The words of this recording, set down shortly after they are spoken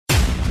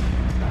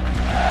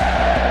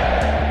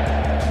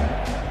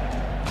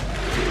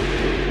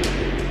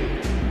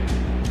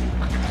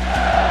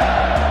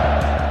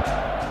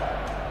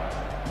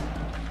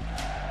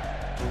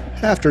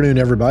Afternoon,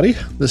 everybody.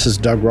 This is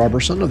Doug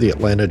Robertson of the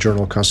Atlanta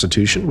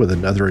Journal-Constitution with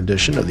another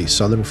edition of the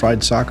Southern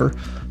Fried Soccer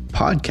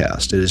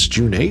podcast. It is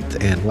June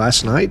 8th, and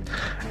last night,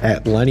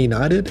 Atlanta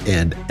United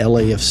and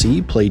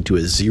LAFC played to a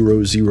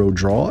 0-0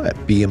 draw at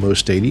BMO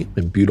Stadium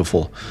in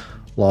beautiful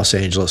Los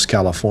Angeles,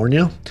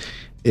 California.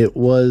 It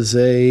was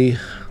a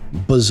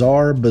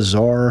bizarre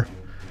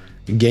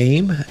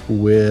game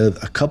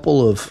with a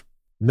couple of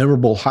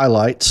memorable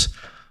highlights,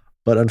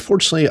 but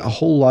unfortunately a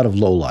whole lot of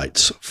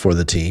lowlights for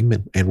the team,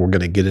 and we're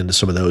going to get into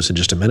some of those in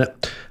just a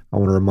minute. I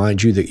want to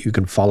remind you that you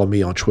can follow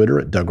me on Twitter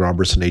at Doug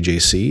Robertson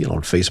AJC and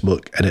on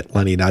Facebook at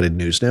Atlanta United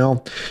News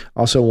Now.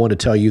 I also want to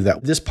tell you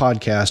that this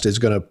podcast is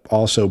going to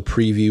also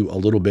preview a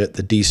little bit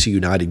the DC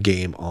United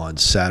game on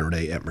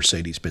Saturday at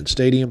Mercedes-Benz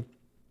Stadium.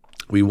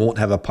 We won't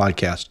have a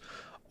podcast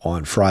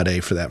on Friday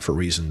for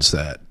reasons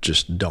that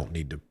just don't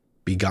need to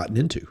be gotten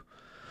into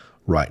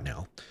right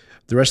now.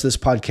 The rest of this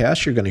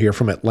podcast, you're going to hear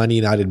from Atlanta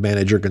United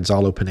manager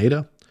Gonzalo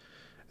Pineda,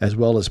 as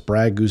well as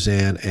Brad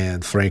Guzan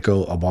and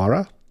Franco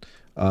Ibarra,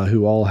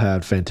 who all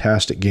had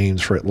fantastic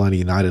games for Atlanta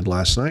United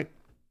last night.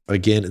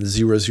 Again, in the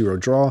 0-0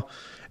 draw.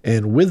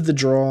 And with the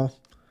draw,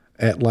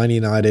 Atlanta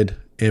United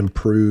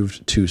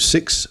improved to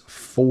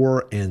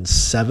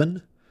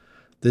 6-4-7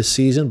 this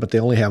season, but they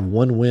only have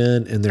one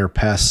win in their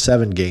past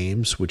 7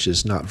 games, which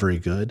is not very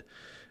good.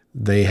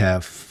 They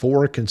have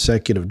 4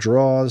 consecutive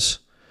draws.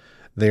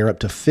 They are up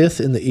to 5th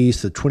in the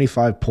East with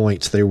 25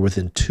 points. They were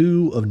within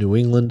 2 of New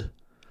England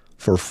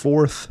for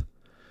 4th.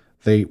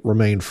 They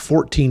remain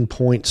 14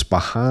 points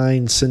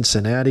behind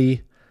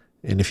Cincinnati.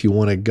 And if you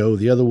want to go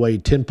the other way,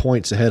 10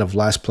 points ahead of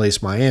last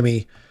place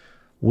Miami,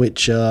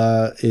 which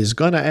is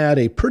going to add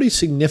a pretty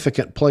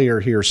significant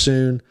player here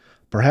soon,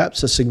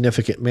 perhaps a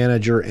significant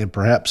manager and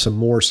perhaps some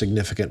more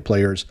significant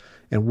players.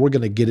 And we're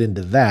going to get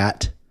into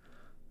that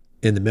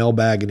in the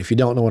mailbag. And if you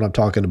don't know what I'm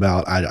talking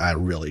about, I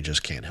really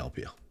just can't help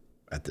you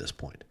at this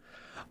point.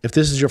 If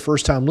this is your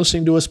first time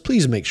listening to us,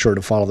 please make sure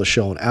to follow the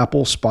show on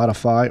Apple,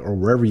 Spotify, or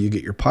wherever you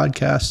get your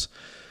podcasts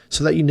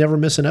so that you never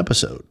miss an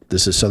episode.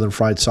 This is Southern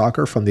Fried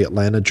Soccer from the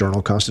Atlanta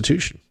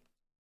Journal-Constitution.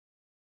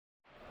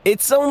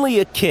 It's only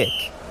a kick,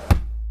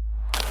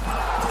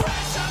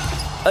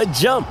 a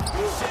jump,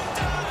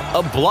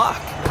 a block.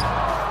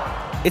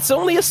 It's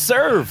only a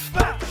serve.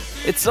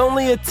 It's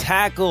only a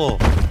tackle,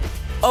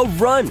 a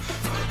run.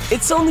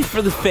 It's only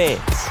for the fans.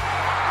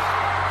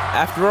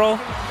 After all,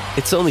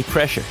 it's only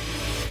pressure.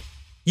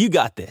 You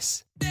got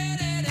this.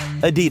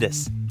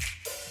 Adidas.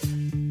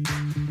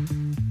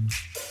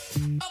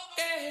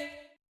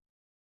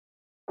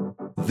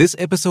 This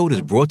episode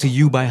is brought to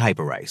you by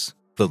Hyperice,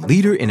 the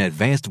leader in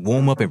advanced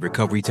warm-up and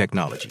recovery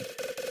technology.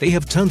 They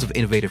have tons of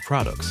innovative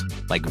products,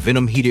 like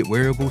Venom-heated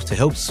wearables to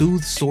help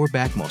soothe sore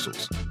back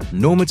muscles,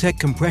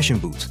 Normatec compression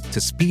boots to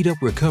speed up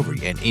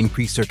recovery and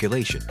increase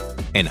circulation,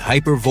 and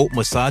Hypervolt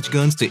massage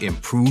guns to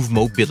improve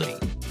mobility.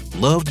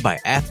 Loved by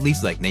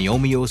athletes like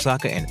Naomi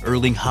Osaka and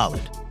Erling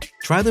Haaland.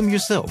 Try them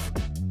yourself.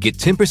 Get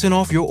 10%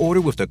 off your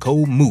order with the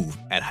code MOVE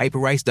at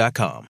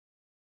Hyperice.com.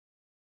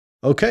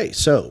 Okay,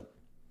 so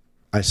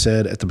I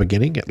said at the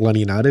beginning, Atlanta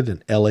United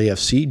and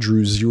LAFC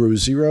drew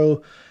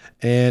 0-0,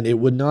 and it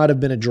would not have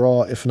been a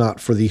draw if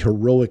not for the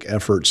heroic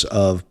efforts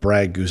of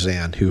Brad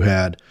Guzan, who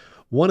had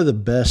one of the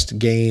best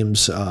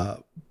games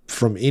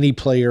from any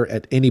player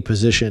at any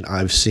position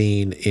I've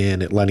seen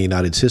in Atlanta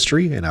United's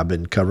history, and I've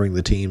been covering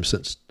the team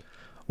since,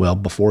 well,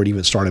 before it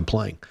even started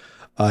playing.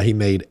 He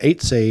made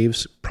 8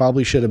 saves,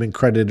 probably should have been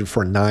credited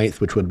for 9th,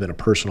 which would have been a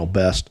personal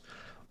best,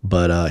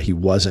 but he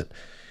wasn't.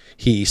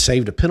 He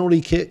saved a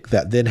penalty kick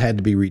that then had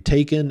to be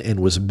retaken and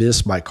was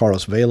missed by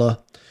Carlos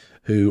Vela,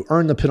 who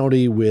earned the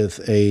penalty with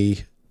a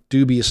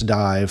dubious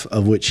dive,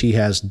 of which he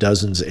has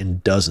dozens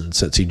and dozens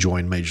since he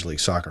joined Major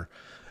League Soccer,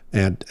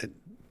 and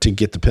to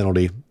get the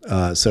penalty.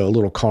 So a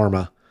little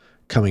karma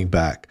coming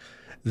back.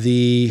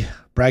 The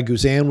Brad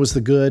Guzan was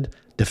the good.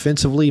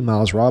 Defensively,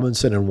 Miles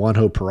Robinson and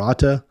Juanjo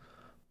Purata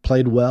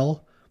played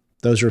well.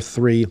 Those are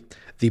 3.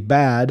 The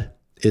bad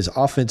is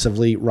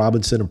offensively,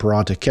 Robinson and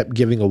Purata kept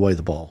giving away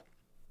the ball.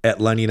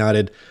 Atlanta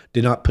United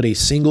did not put a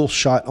single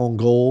shot on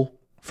goal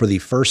for the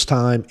first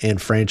time in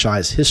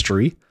franchise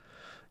history.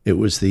 It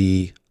was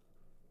there's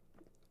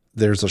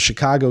a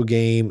Chicago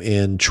game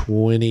in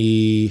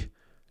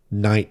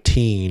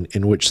 2019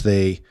 in which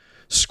they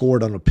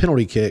scored on a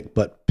penalty kick,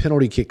 but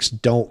penalty kicks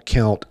don't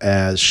count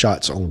as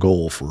shots on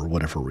goal for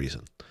whatever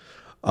reason.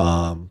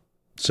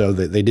 So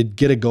they did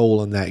get a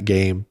goal in that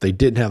game. They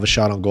didn't have a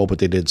shot on goal, but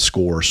they did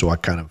score, so I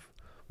kind of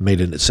made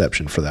an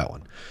exception for that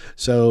one.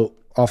 So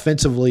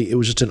offensively, it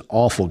was just an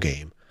awful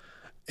game.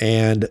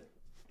 And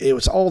it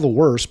was all the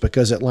worse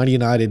because Atlanta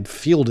United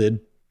fielded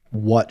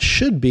what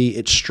should be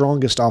its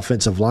strongest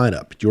offensive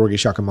lineup. Georgi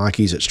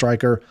Giacomakis at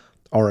striker,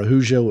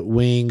 Araujo at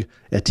wing,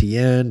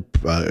 Etienne,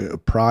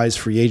 prize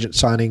free agent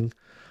signing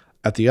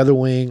at the other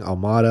wing,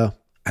 Almada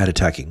at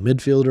attacking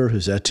midfielder,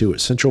 Huzetu at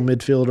central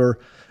midfielder,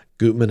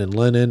 Gutman and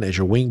Lennon as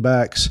your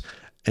wingbacks,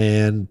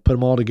 and put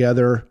them all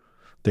together.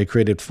 They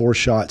created 4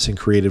 shots and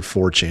created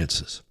 4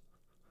 chances.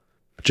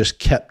 Just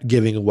kept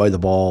giving away the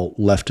ball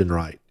left and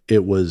right.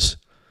 It was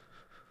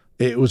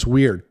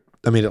weird.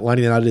 I mean,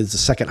 Atlanta United is the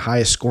second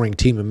highest scoring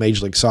team in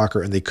Major League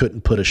Soccer, and they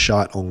couldn't put a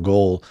shot on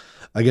goal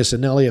against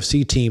an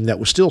LAFC team that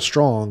was still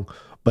strong,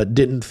 but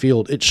didn't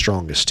field its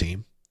strongest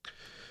team.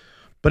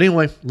 But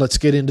anyway, let's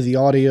get into the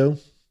audio.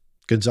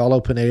 Gonzalo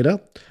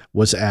Pineda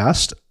was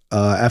asked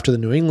after the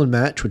New England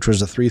match, which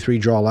was a 3-3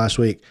 draw last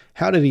week,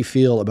 how did he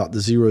feel about the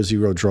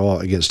 0-0 draw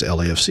against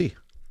LAFC?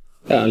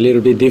 Yeah, a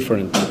little bit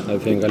different. I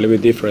think a little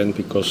bit different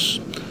because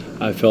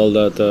I felt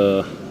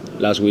that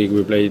last week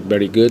we played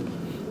very good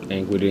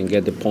and we didn't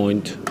get the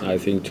point. I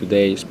think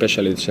today,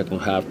 especially the second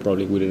half,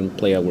 probably we didn't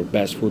play our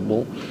best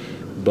football,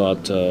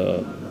 but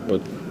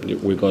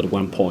we got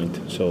 1 point.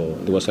 So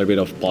there was a bit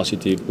of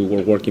positive. We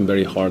were working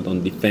very hard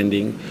on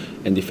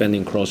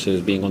defending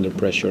crosses, being under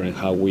pressure, and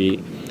how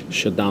we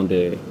shut down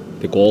the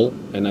goal.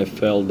 And I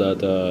felt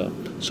that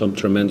some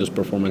tremendous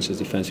performances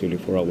defensively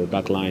for our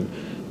back line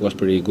was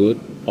pretty good.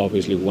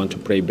 Obviously, we want to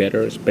play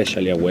better,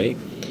 especially away.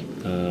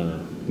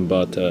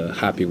 But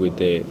happy with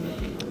the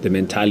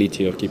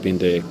mentality of keeping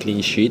the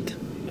clean sheet.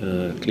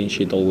 Clean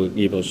sheet always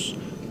gives us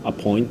a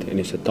point, and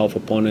it's a tough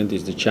opponent.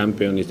 It's the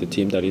champion. It's the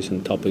team that is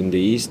on top in the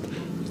East.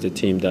 It's the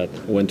team that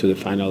went to the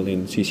final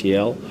in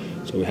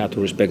CCL. So we have to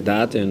respect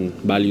that and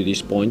value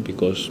this point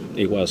because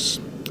it was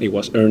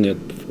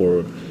earned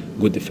for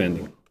good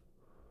defending.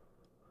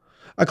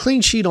 A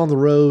clean sheet on the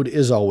road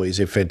is always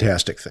a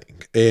fantastic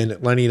thing, and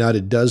Atlanta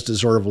United does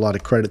deserve a lot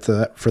of credit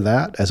for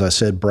that. As I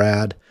said,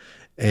 Brad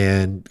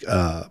and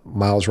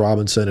Miles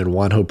Robinson and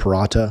Juanjo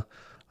Purata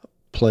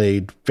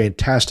played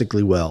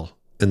fantastically well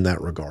in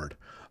that regard.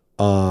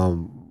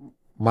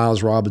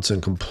 Miles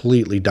Robinson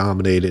completely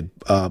dominated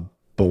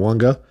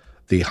Bawanga,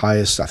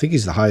 I think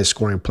he's the highest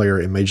scoring player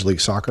in Major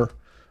League Soccer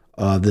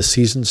this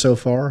season so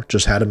far.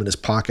 Just had him in his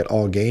pocket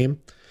all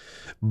game.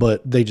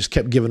 But they just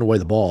kept giving away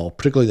the ball,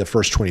 particularly the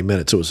first 20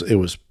 minutes. It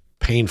was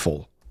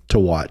painful to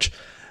watch.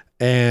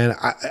 And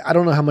I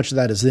don't know how much of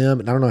that is them,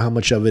 and I don't know how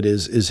much of it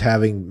is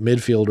having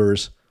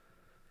midfielders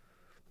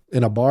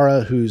in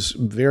Ibarra, who's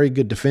very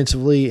good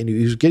defensively and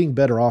who's getting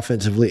better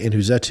offensively, and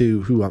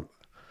Huzetu, who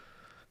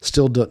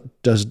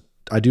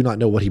I do not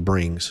know what he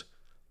brings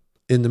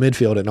in the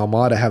midfield, and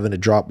Almada having to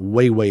drop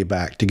way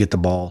back to get the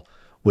ball,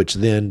 which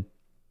then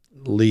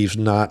leaves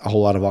not a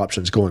whole lot of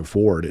options going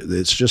forward.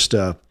 It's just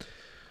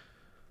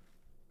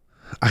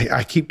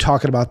I keep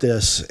talking about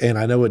this, and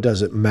I know it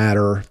doesn't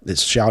matter.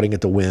 It's shouting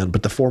at the wind,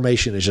 but the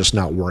formation is just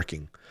not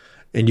working.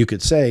 And you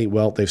could say,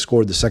 well, they've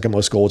scored the second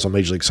most goals on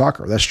Major League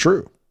Soccer. That's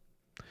true.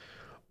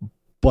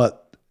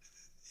 But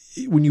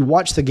when you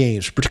watch the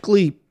games,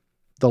 particularly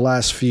the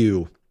last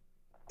few,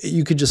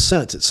 you could just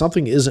sense that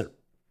something isn't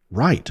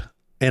right.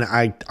 And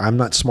I'm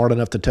not smart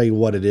enough to tell you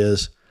what it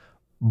is,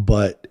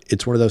 but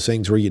it's one of those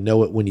things where you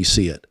know it when you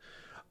see it.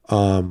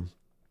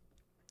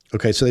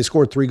 Okay, so they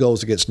scored 3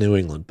 goals against New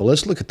England, but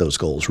let's look at those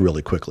goals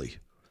really quickly.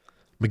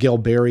 Miguel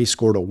Berry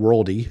scored a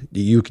worldie.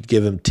 You could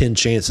give him 10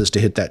 chances to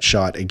hit that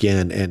shot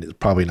again, and it's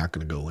probably not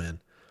going to go in.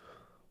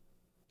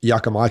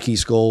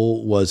 Yakamaki's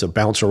goal was a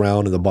bounce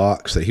around in the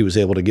box that he was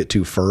able to get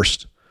to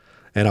first,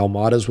 and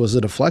Almada's was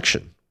a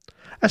deflection.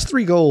 That's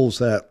 3 goals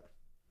that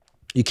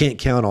you can't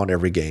count on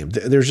every game.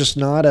 There's just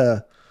not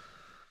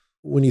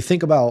when you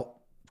think about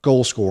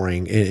goal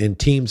scoring and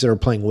teams that are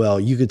playing well,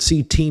 you could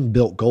see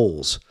team-built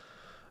goals.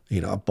 You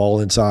know,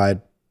 ball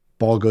inside,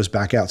 ball goes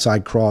back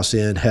outside, cross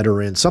in,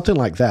 header in, something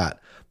like that.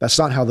 That's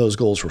not how those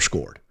goals were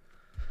scored.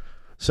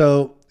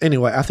 So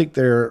anyway, I think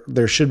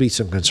there should be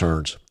some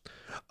concerns.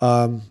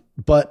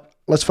 But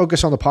let's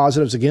focus on the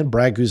positives again.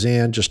 Brad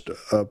Guzan, just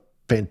a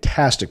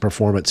fantastic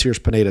performance. Here's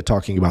Pineda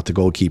talking about the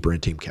goalkeeper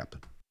and team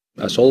captain.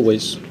 As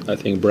always, I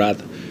think Brad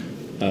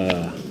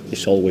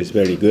is always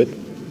very good.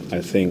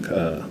 I think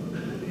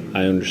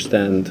I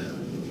understand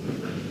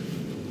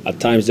at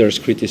times there's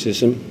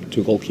criticism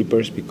to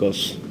goalkeepers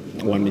because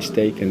one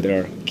mistake and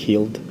they're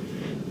killed.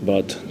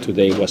 But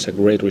today was a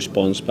great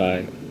response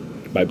by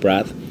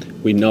Brad.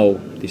 We know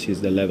this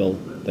is the level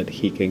that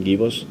he can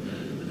give us,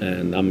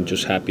 and I'm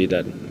just happy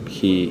that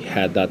he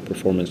had that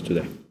performance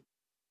today.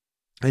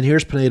 And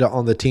here's Pineda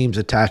on the team's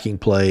attacking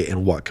play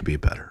and what could be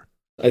better.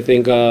 I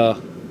think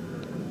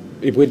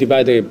if we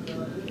divide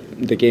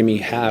the game in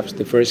halves,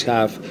 the first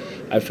half,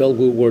 I felt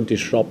we were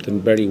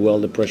disrupting very well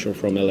the pressure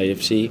from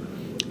LAFC.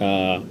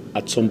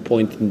 At some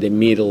point in the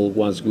middle,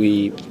 once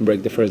we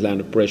break the first line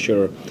of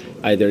pressure,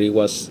 either it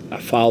was a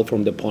foul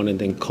from the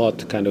opponent and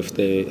caught kind of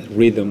the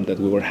rhythm that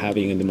we were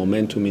having and the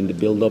momentum in the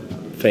build-up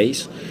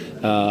phase,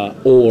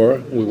 or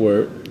we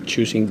were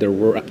choosing the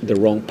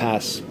wrong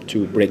pass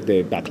to break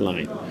the back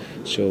line.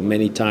 So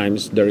many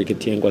times Derek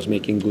Etienne was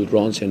making good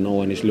runs and no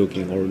one is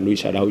looking, or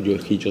Luis Araujo,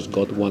 he just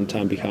got one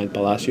time behind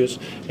Palacios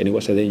and it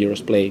was a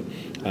dangerous play,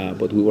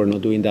 but we were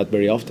not doing that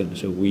very often,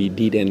 so we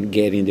didn't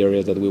get in the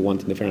areas that we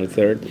want in the final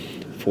third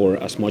for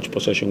as much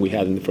possession we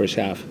had in the first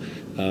half.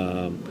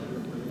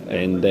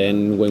 And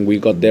then when we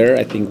got there,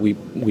 I think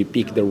we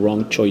picked the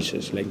wrong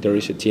choices. Like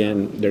Derek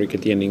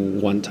Etienne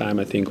in one time,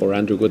 I think, or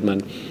Andrew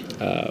Goodman.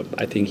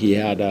 I think he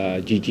had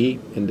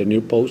GG in the near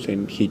post,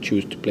 and he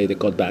chose to play the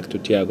cutback to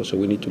Thiago. So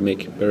we need to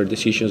make better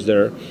decisions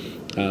there.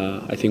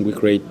 I think we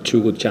create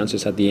 2 good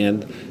chances at the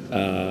end,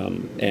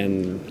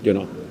 and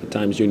at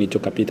times you need to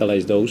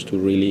capitalize those to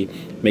really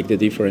make the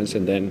difference,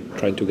 and then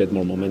trying to get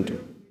more momentum.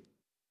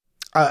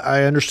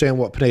 I understand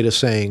what Pineda's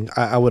saying.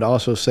 I would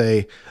also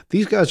say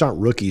these guys aren't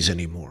rookies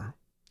anymore.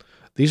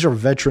 These are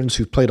veterans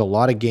who've played a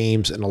lot of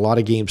games and a lot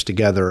of games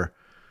together.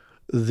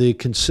 The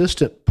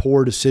consistent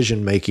poor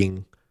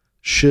decision-making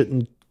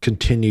shouldn't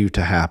continue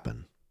to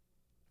happen,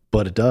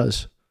 but it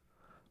does.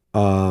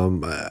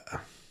 I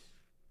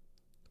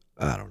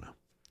don't know.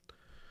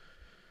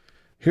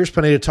 Here's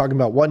Pineda talking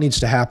about what needs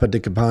to happen to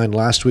combine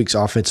last week's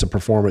offensive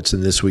performance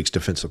and this week's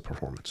defensive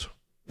performance.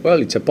 Well,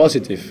 it's a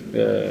positive.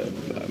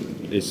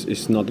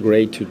 It's not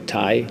great to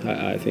tie.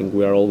 I think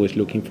we are always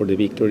looking for the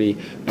victory.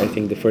 I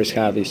think the first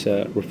half is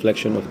a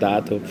reflection of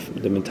that,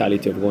 of the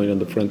mentality of going on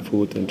the front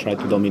foot and try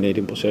to dominate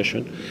in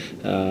possession.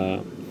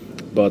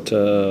 But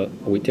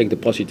we take the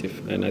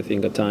positive, and I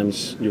think at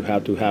times you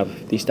have to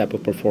have these type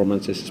of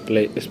performances,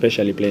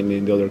 especially playing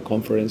in the other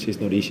conference. It's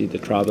not easy, the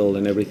travel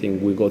and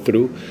everything we go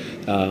through,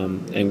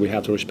 and we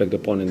have to respect the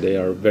opponent. They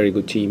are a very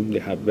good team. They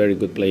have very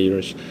good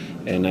players,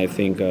 and I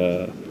think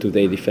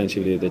today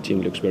defensively the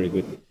team looks very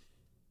good.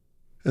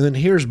 And then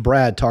here's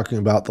Brad talking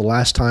about the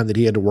last time that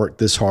he had to work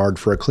this hard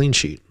for a clean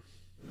sheet.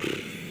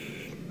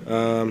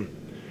 I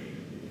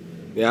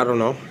don't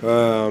know.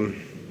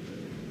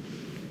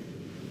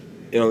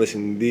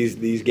 Listen,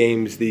 these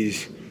games,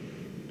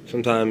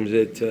 sometimes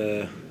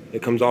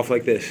it comes off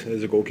like this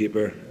as a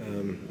goalkeeper.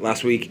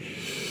 Last week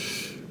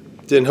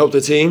didn't help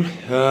the team,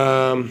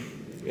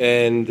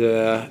 and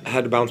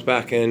had to bounce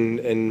back.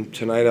 And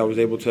tonight I was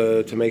able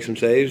to make some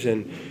saves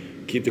and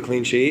keep the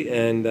clean sheet,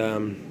 and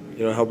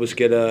help us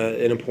get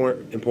an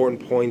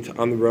important point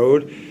on the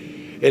road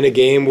in a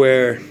game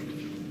where,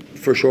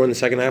 for sure, in the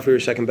second half we were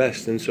second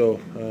best, and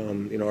so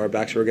our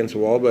backs were against the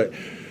wall, but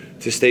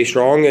to stay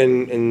strong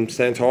and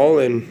stand tall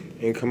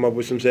and come up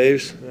with some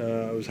saves,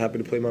 I was happy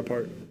to play my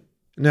part.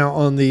 Now,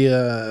 on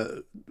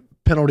the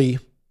penalty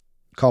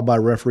called by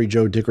referee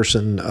Joe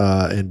Dickerson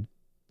in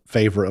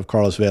favor of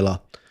Carlos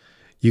Vela,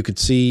 you could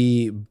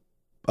see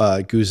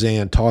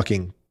Guzan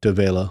talking to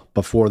Vela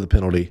before the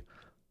penalty,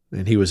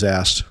 and he was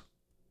asked,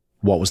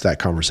 what was that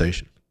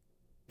conversation?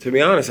 To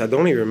be honest, I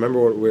don't even remember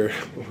what we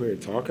were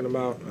talking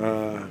about.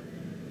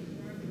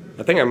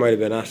 I think I might have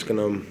been asking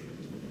him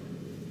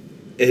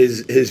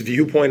his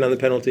viewpoint on the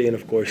penalty, and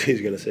of course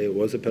he's going to say it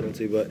was a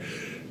penalty, but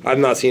I've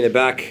not seen it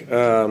back.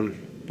 When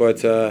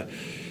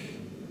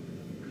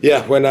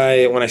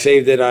I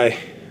saved it, I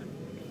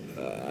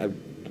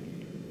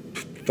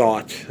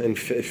thought and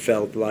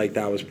felt like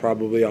that was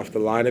probably off the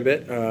line a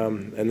bit,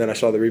 and then I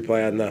saw the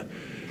replay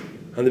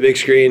on the big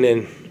screen,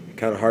 and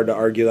kind of hard to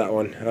argue that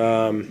one.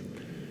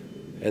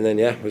 And then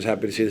was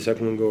happy to see the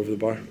second one go over the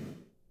bar.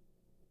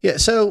 Yeah,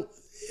 so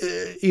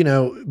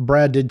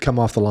Brad did come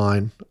off the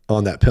line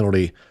on that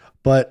penalty,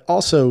 but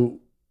also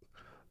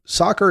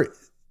soccer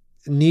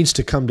needs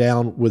to come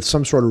down with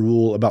some sort of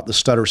rule about the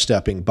stutter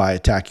stepping by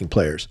attacking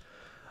players.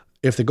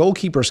 If the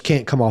goalkeepers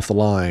can't come off the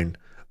line,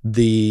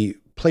 the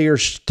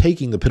players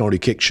taking the penalty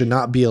kick should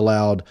not be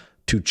allowed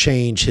to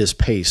change his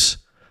pace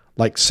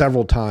like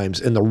several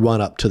times in the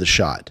run up to the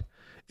shot.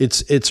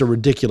 It's a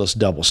ridiculous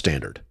double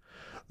standard.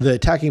 The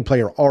attacking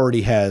player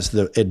already has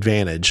the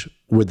advantage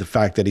with the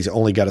fact that he's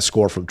only got to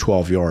score from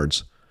 12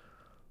 yards.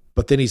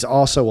 But then he's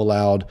also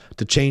allowed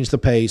to change the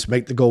pace,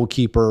 make the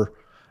goalkeeper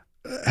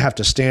have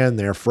to stand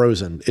there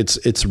frozen.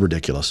 It's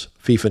ridiculous.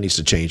 FIFA needs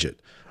to change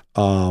it.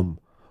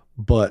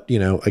 But,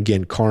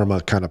 again,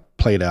 karma kind of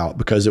played out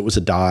because it was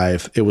a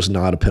dive. It was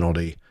not a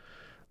penalty.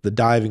 The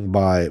diving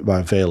by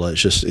Vela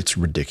it's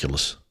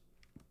ridiculous.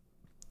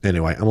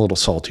 Anyway, I'm a little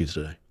salty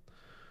today.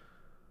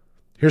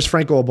 Here's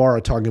Franco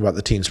Ibarra talking about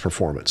the team's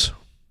performance.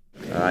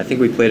 I think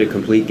we played a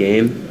complete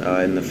game.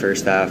 In the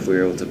first half, we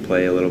were able to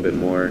play a little bit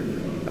more.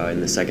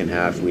 In the second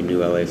half, we knew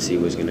LAFC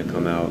was going to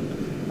come out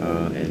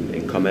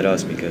and come at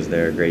us because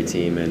they're a great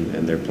team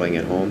and they're playing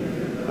at home.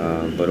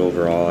 But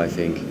overall, I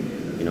think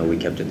we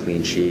kept a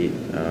clean sheet.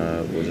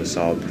 It was a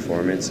solid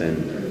performance,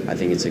 and I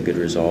think it's a good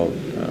result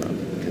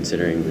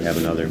considering we have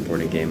another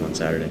important game on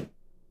Saturday.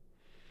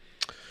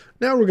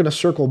 Now we're going to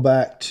circle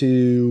back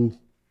to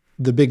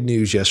the big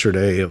news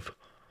yesterday of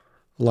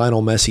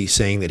Lionel Messi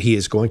saying that he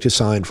is going to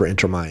sign for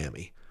Inter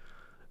Miami.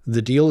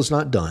 The deal is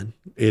not done.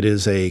 It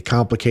is a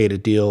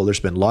complicated deal. There's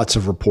been lots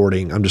of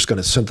reporting. I'm just going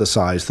to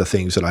synthesize the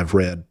things that I've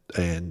read,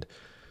 and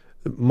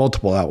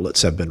multiple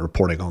outlets have been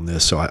reporting on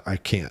this, so I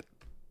can't,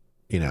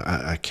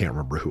 I can't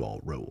remember who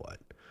all wrote what.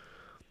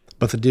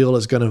 But the deal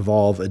is going to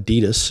involve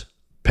Adidas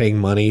paying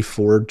money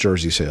for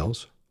jersey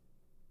sales,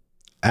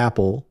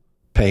 Apple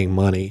paying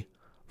money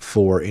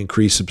for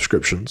increased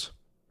subscriptions,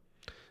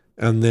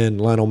 and then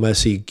Lionel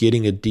Messi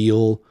getting a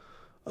deal,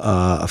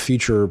 a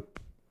future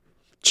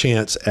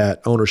chance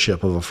at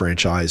ownership of a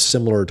franchise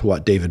similar to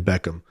what David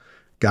Beckham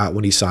got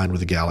when he signed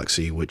with the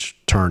Galaxy, which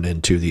turned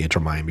into the Inter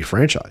Miami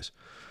franchise.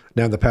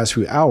 Now, in the past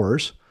few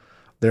hours,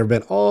 there have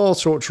been all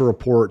sorts of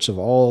reports of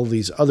all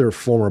these other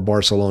former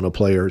Barcelona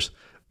players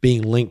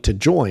being linked to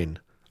join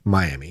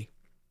Miami.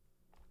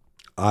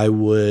 I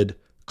would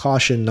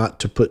caution not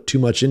to put too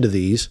much into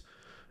these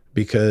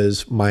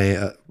because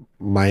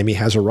Miami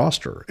has a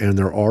roster and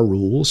there are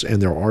rules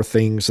and there are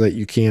things that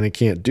you can and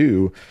can't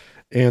do.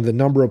 And the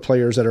number of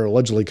players that are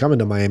allegedly coming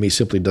to Miami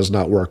simply does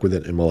not work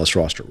within MLS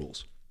roster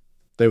rules.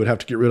 They would have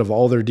to get rid of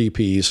all their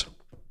DPs.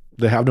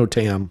 They have no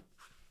TAM.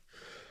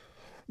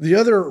 The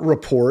other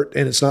report,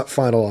 and it's not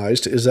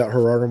finalized, is that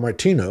Gerardo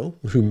Martino,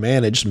 who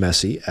managed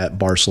Messi at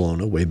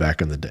Barcelona way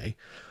back in the day,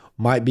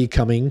 might be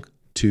coming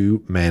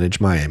to manage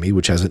Miami,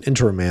 which has an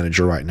interim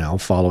manager right now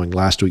following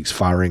last week's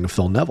firing of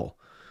Phil Neville.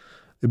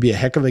 It'd be a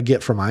heck of a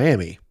get for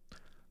Miami.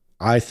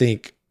 I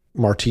think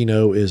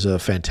Martino is a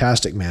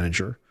fantastic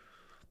manager.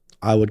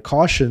 I would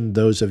caution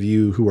those of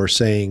you who are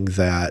saying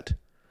that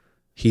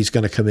he's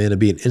going to come in and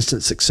be an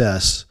instant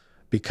success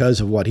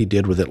because of what he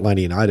did with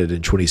Atlanta United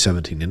in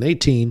 2017 and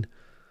 18,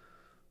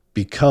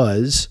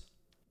 because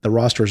the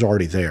roster is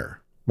already there.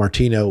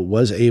 Martino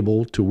was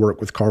able to work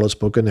with Carlos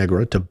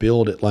Bocanegra to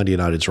build Atlanta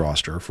United's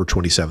roster for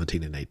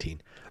 2017 and 18.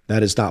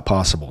 That is not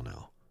possible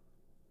now.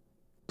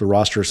 The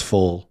roster is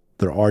full.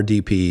 There are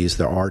DPs.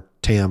 There are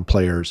TAM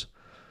players.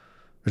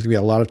 There's going to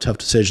be a lot of tough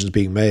decisions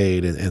being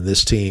made, and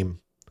this team,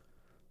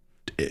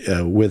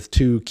 with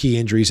two key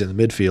injuries in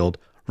the midfield,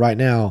 right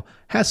now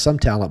has some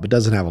talent but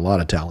doesn't have a lot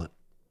of talent.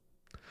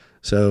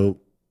 So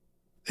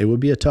it would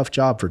be a tough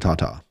job for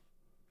Tata,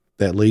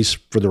 at least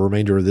for the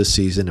remainder of this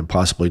season and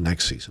possibly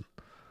next season.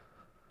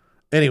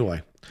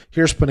 Anyway,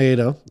 here's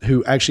Pineda,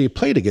 who actually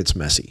played against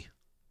Messi,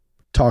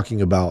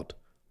 talking about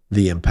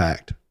the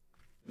impact.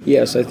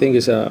 Yes, I think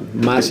it's a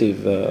massive,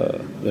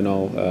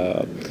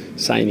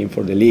 signing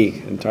for the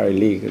league, entire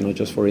league, not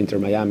just for Inter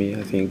Miami.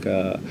 I think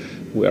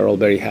we are all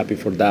very happy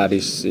for that.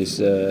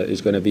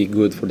 It's going to be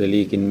good for the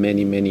league in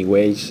many, many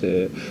ways.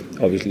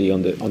 Obviously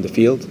on the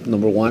field,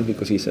 number one,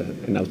 because he's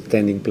an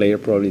outstanding player,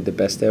 probably the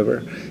best ever.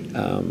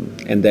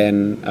 And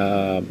then,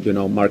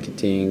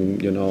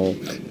 marketing,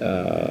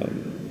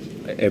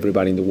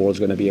 everybody in the world is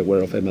going to be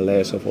aware of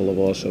MLS, of all of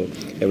us. So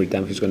every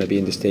time he's going to be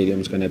in the stadium,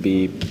 it's going to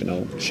be,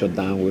 shut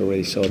down. We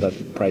already saw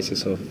that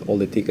prices of all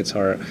the tickets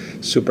are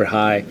super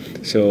high.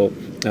 So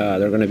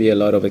there are going to be a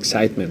lot of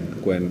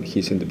excitement when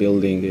he's in the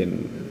building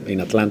in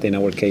Atlanta, in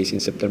our case, in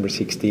September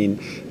 16.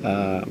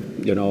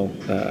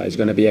 It's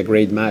going to be a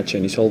great match,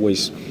 and it's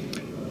always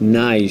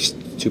nice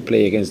to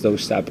play against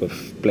those type of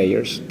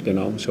players,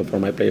 So for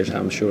my players,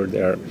 I'm sure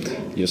they're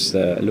just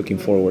looking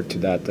forward to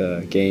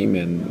that game,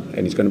 and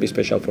it's going to be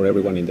special for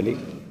everyone in the league.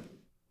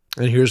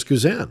 And here's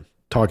Guzan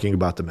talking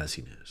about the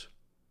Messi news.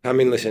 I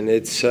mean, listen,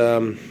 it's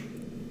there's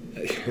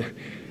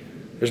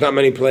not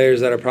many players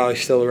that are probably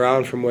still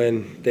around from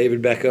when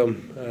David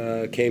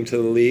Beckham came to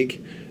the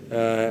league.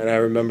 And I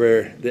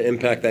remember the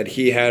impact that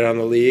he had on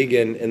the league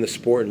and the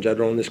sport in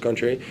general in this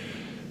country.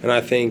 And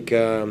I think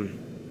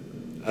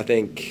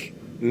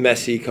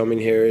Messi coming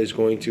here is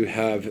going to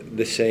have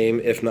the same,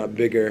 if not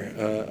bigger,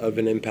 of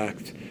an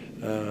impact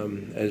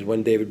as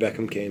when David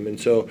Beckham came. And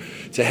so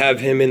to have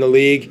him in the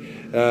league,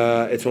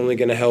 it's only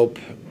going to help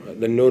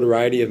the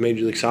notoriety of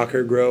Major League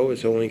Soccer grow.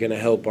 It's only going to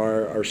help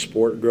our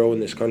sport grow in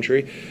this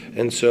country.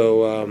 And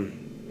so,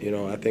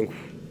 I think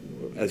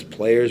as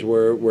players,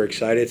 we're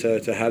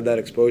excited to have that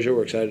exposure.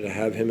 We're excited to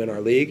have him in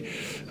our league.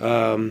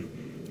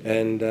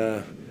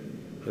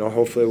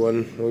 Hopefully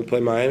when we play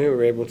Miami,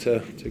 we're able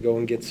to go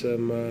and get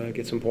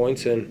some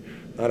points and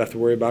not have to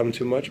worry about them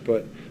too much.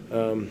 But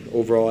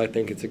overall, I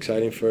think it's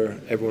exciting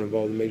for everyone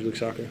involved in Major League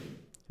Soccer.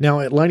 Now,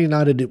 Atlanta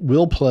United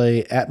will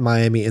play at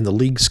Miami in the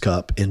Leagues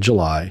Cup in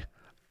July.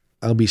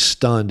 I'll be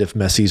stunned if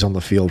Messi's on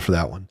the field for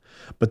that one.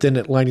 But then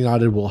Atlanta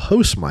United will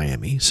host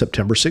Miami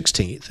September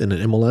 16th in an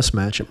MLS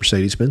match at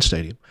Mercedes-Benz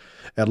Stadium.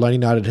 Atlanta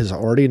United has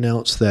already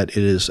announced that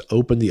it has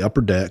opened the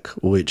upper deck,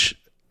 which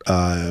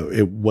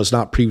it was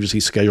not previously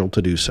scheduled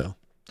to do so.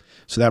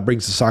 So that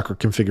brings the soccer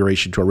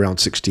configuration to around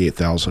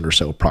 68,000 or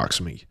so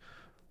approximately.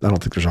 I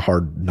don't think there's a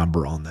hard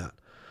number on that.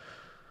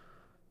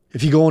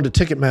 If you go into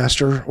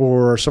Ticketmaster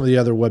or some of the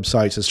other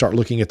websites and start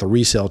looking at the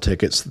resale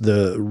tickets,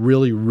 the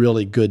really,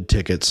 really good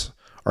tickets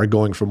are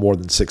going for more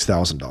than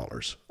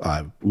 $6,000.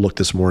 I looked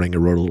this morning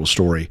and wrote a little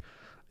story.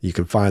 You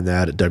can find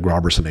that at Doug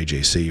Robertson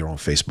AJC or on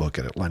Facebook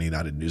at Atlanta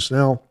United News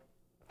Now.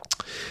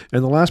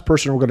 And the last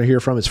person we're going to hear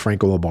from is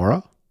Franco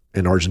Ibarra,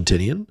 an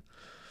Argentinian,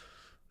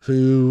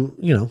 who,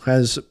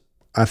 has,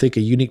 I think,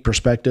 a unique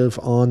perspective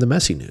on the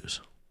Messi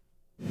news.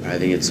 I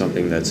think it's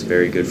something that's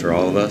very good for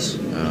all of us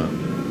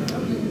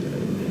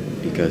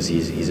because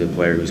he's a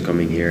player who's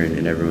coming here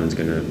and everyone's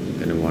gonna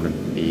want to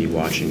be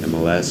watching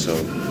MLS. So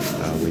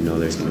we know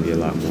there's going to be a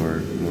lot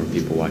more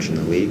people watching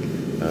the league.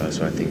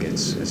 So I think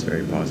it's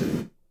very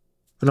positive.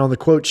 And on the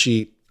quote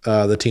sheet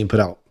the team put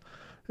out,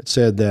 it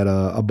said that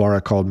Ibarra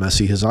called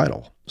Messi his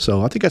idol.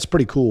 So I think that's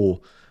pretty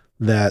cool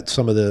that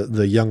some of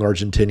the young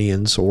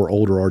Argentinians or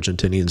older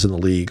Argentinians in the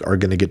league are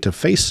going to get to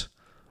face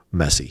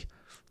Messi.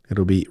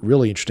 It'll be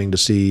really interesting to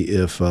see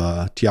if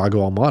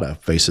Thiago Almada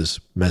faces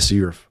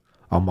Messi or if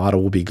Almada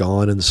will be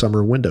gone in the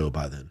summer window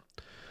by then.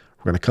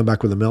 We're going to come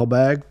back with a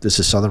mailbag. This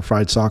is Southern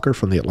Fried Soccer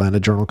from the Atlanta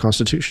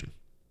Journal-Constitution.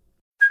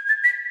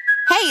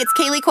 Hey, it's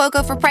Kaylee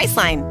Cuoco for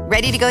Priceline.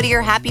 Ready to go to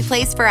your happy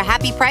place for a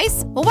happy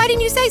price? Well, why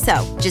didn't you say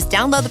so? Just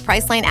download the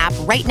Priceline app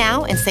right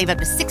now and save up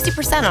to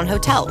 60% on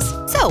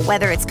hotels. So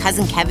whether it's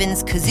Cousin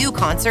Kevin's Kazoo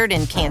Concert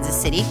in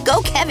Kansas City,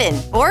 go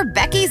Kevin, or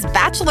Becky's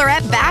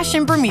Bachelorette Bash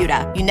in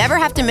Bermuda, you never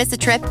have to miss a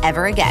trip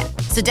ever again.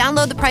 So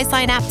download the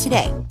Priceline app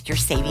today. Your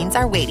savings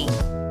are waiting.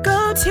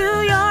 Go to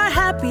your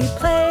happy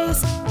place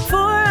for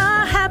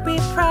a happy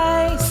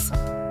price.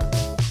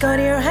 Go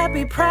to your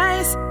happy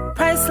price,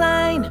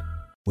 Priceline.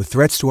 With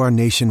threats to our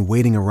nation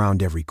waiting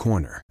around every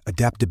corner,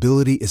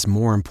 adaptability is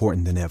more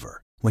important than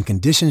ever. When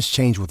conditions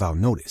change without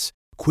notice,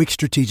 quick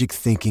strategic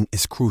thinking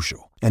is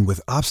crucial. And with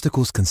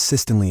obstacles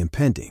consistently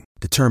impending,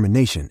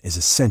 determination is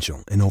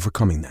essential in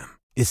overcoming them.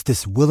 It's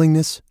this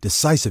willingness,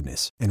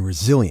 decisiveness, and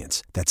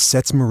resilience that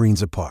sets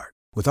Marines apart.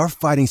 With our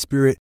fighting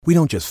spirit, we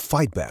don't just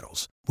fight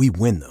battles, we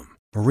win them.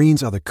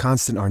 Marines are the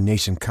constant our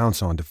nation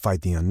counts on to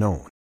fight the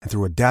unknown. And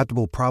through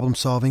adaptable problem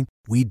solving,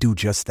 we do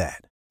just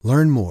that.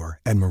 Learn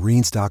more at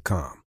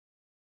marines.com.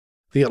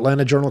 The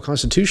Atlanta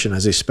Journal-Constitution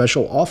has a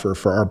special offer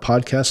for our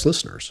podcast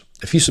listeners.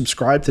 If you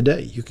subscribe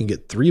today, you can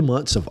get 3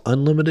 months of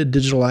unlimited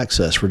digital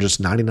access for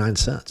just 99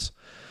 cents.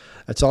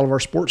 That's all of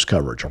our sports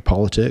coverage, our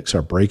politics,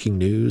 our breaking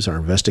news, our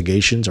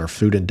investigations, our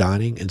food and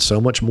dining, and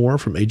so much more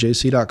from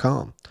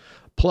ajc.com.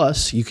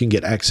 Plus, you can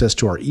get access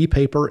to our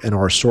e-paper and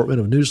our assortment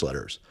of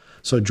newsletters.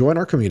 So join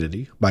our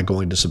community by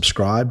going to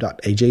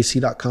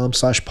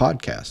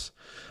subscribe.ajc.com/podcasts.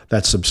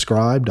 That's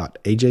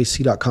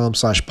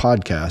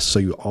subscribe.ajc.com/podcast, so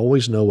you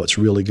always know what's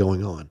really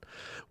going on.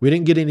 We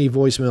didn't get any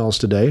voicemails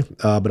today,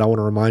 but I want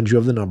to remind you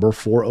of the number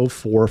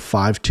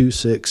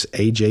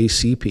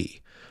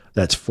 404-526-AJCP.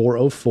 That's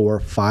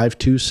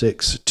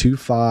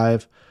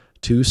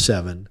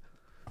 404-526-2527.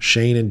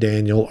 Shane and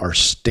Daniel are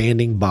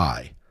standing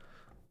by.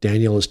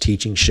 Daniel is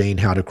teaching Shane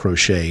how to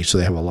crochet, so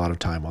they have a lot of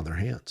time on their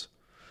hands.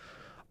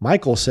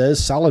 Michael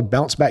says, solid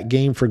bounce back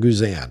game for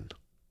Guzan.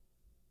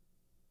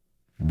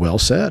 Well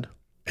said.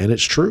 And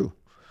it's true.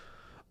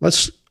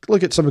 Let's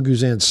look at some of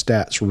Guzan's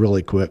stats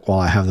really quick while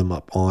I have them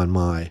up on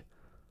my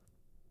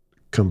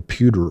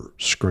computer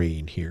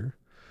screen here.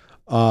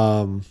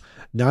 90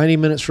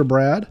 minutes for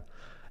Brad.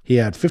 He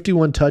had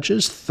 51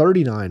 touches,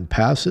 39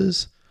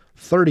 passes,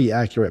 30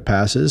 accurate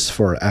passes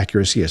for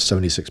accuracy of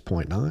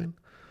 76.9.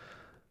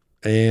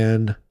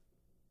 And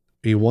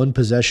he won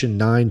possession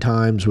 9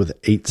 times with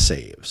 8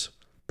 saves.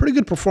 Pretty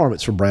good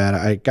performance for Brad.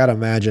 I got to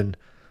imagine.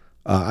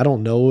 I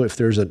don't know if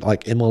there's a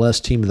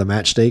MLS team of the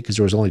match day because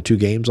there was only 2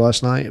 games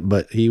last night,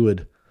 but he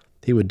would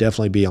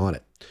definitely be on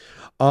it.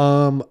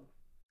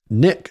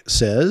 Nick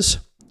says,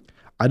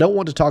 I don't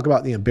want to talk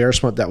about the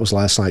embarrassment that was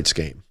last night's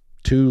game.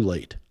 Too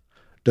late.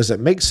 Does it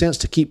make sense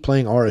to keep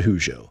playing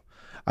Araujo?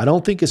 I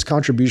don't think his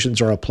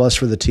contributions are a plus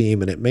for the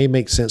team, and it may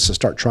make sense to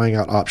start trying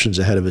out options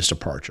ahead of his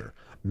departure.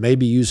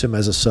 Maybe use him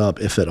as a sub,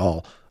 if at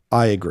all.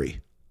 I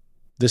agree.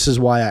 This is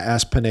why I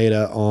asked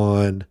Pineda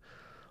on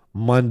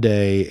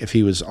Monday if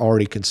he was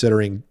already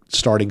considering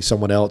starting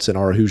someone else in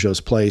Araujo's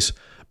place,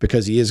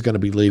 because he is going to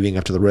be leaving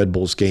after the Red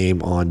Bulls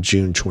game on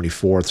June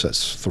 24th. So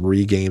that's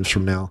 3 games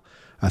from now,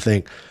 I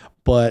think.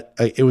 But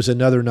it was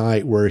another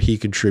night where he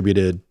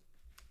contributed,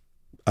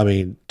 I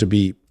mean, to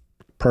be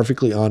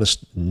perfectly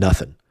honest,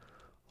 nothing.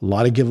 A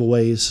lot of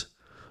giveaways.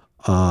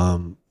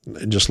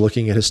 Just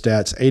looking at his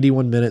stats,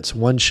 81 minutes,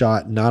 1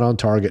 shot, not on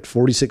target,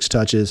 46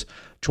 touches,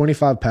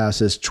 25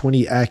 passes,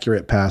 20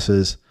 accurate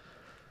passes,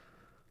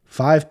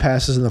 5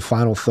 passes in the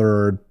final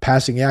third.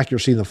 Passing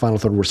accuracy in the final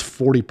third was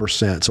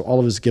 40%. So all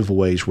of his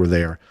giveaways were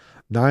there.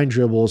 9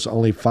 dribbles,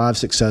 only 5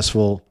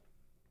 successful,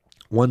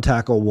 1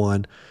 tackle,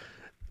 1.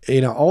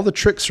 All the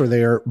tricks are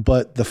there,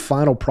 but the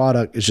final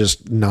product is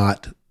just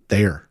not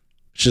there.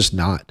 It's just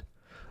not.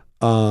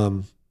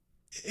 And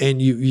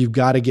you've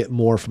got to get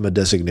more from a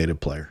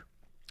designated player.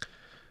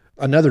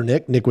 Another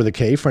Nick with a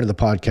K, friend of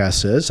the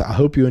podcast, says, I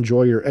hope you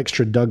enjoy your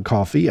extra Doug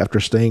coffee after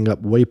staying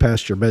up way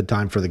past your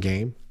bedtime for the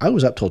game. I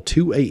was up till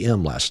 2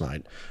 a.m. last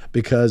night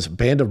because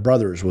Band of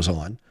Brothers was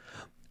on,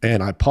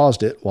 and I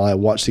paused it while I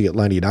watched the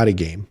Atlanta United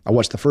game. I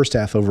watched the first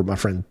half over at my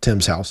friend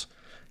Tim's house,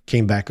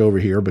 came back over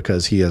here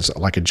because he has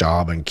like a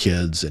job and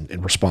kids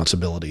and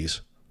responsibilities,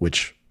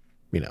 which,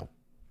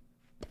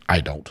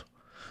 I don't.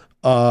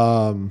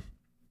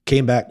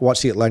 Came back,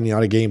 watched the Atlanta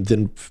United game,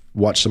 then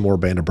watched some more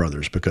Band of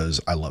Brothers because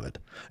I love it.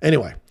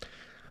 Anyway,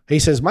 he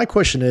says, my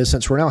question is,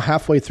 since we're now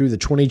halfway through the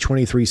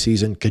 2023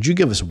 season, could you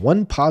give us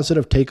 1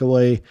 positive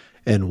takeaway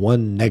and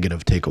 1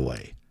 negative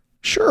takeaway?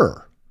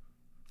 Sure.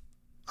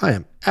 I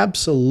am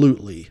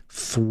absolutely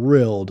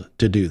thrilled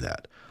to do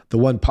that. The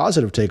 1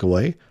 positive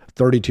takeaway,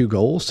 32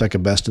 goals,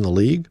 second best in the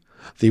league.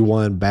 The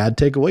 1 bad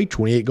takeaway,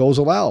 28 goals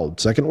allowed,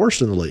 second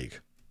worst in the league.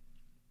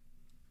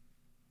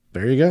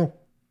 There you go.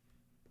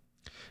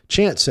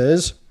 Chance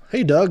says,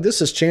 hey, Doug,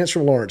 this is Chance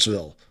from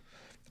Lawrenceville.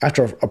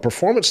 After a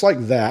performance like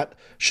that,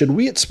 should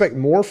we expect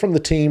more from the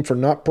team for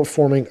not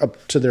performing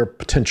up to their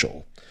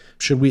potential?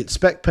 Should we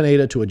expect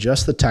Pineda to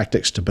adjust the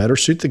tactics to better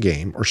suit the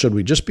game, or should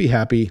we just be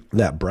happy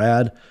that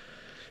Brad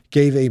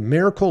gave a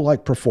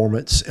miracle-like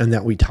performance and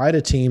that we tied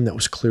a team that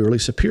was clearly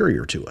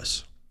superior to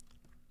us?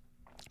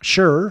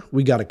 Sure,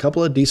 we got a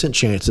couple of decent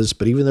chances,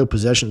 but even though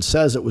possession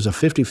says it was a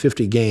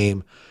 50-50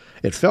 game,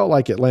 it felt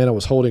like Atlanta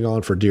was holding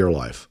on for dear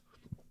life.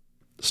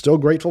 Still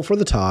grateful for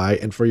the tie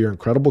and for your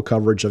incredible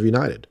coverage of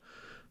United.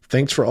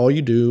 Thanks for all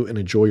you do and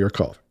enjoy your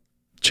call.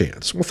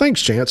 Chance. Well,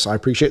 thanks, Chance. I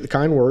appreciate the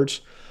kind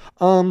words.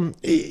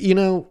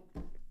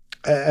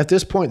 At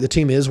this point, the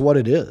team is what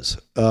it is.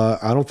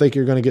 I don't think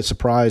you're going to get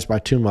surprised by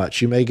too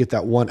much. You may get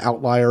that one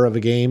outlier of a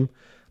game,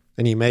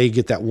 and you may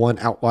get that one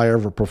outlier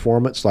of a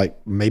performance, like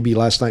maybe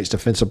last night's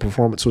defensive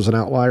performance was an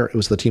outlier. It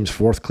was the team's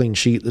 4th clean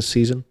sheet this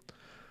season.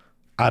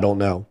 I don't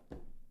know.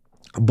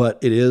 But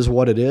it is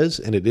what it is,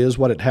 and it is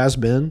what it has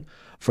been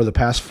for the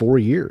past 4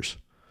 years.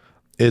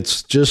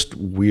 It's just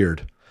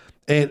weird.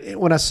 And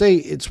when I say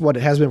it's what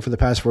it has been for the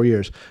past 4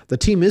 years, the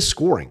team is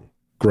scoring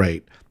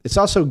great. It's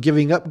also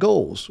giving up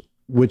goals,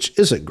 which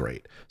isn't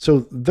great.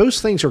 So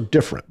those things are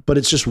different, but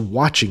it's just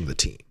watching the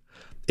team.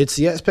 It's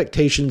the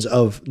expectations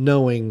of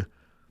knowing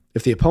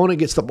if the opponent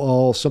gets the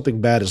ball,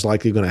 something bad is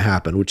likely going to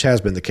happen, which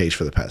has been the case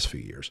for the past few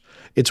years.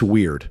 It's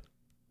weird.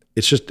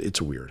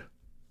 It's weird.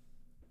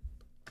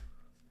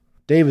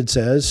 David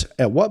says,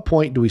 at what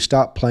point do we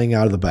stop playing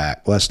out of the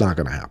back? Well, that's not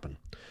going to happen.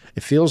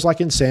 It feels like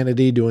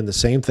insanity doing the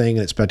same thing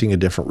and expecting a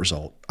different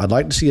result. I'd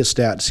like to see a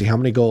stat to see how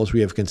many goals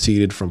we have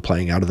conceded from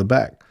playing out of the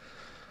back.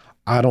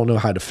 I don't know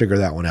how to figure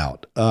that one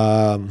out,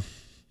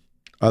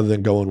 other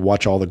than go and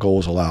watch all the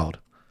goals allowed.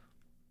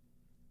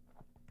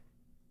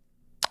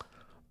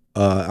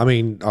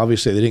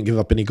 Obviously they didn't give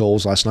up any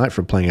goals last night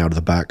from playing out of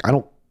the back.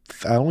 I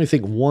only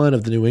think one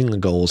of the New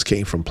England goals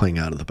came from playing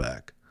out of the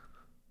back.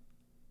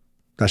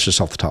 That's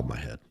just off the top of my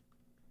head.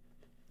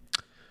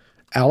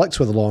 Alex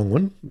with a long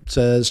one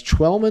says,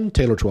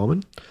 Taylor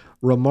Twellman,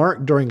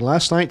 remarked during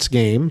last night's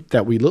game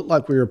that we looked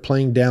like we were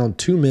playing down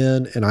 2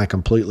 men, and I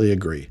completely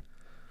agree.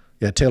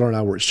 Yeah, Taylor and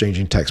I were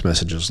exchanging text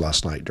messages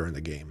last night during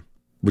the game,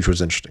 which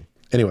was interesting.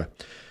 Anyway,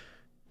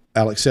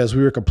 Alex says,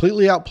 we were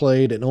completely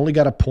outplayed and only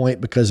got a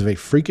point because of a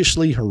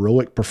freakishly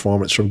heroic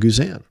performance from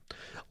Guzan.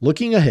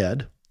 Looking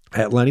ahead,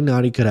 Atlanta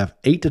United could have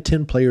 8 to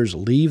 10 players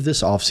leave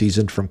this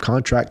offseason from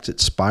contracts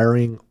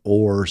expiring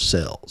or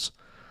sales.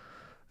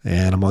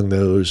 And among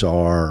those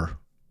are,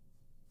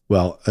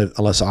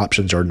 unless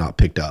options are not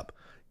picked up,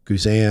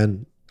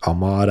 Guzan,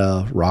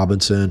 Almada,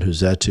 Robinson,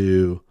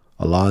 Huzetu,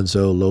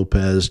 Alonso,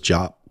 Lopez,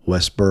 Jop,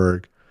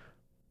 Westberg,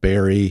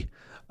 Barry.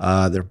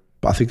 I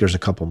think there's a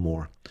couple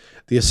more.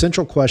 The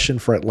essential question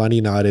for Atlanta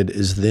United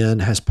is then,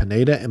 have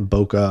Pineda and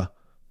Boca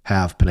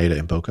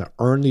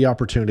earned the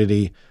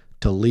opportunity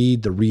to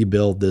lead the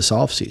rebuild this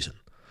offseason?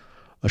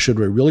 Or should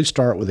we really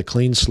start with a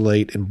clean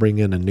slate and bring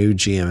in a new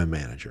GM and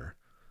manager?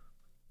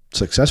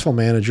 Successful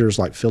managers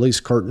like Philly's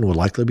Curtin will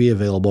likely be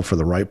available for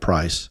the right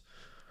price.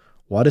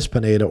 What has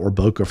Pineda or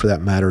Boca, for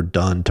that matter,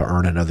 done to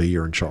earn another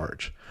year in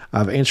charge?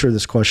 I've answered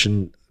this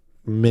question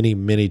many,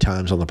 many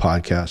times on the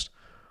podcast.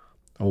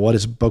 What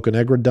has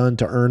Bocanegra done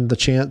to earn the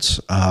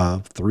chance?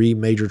 3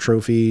 major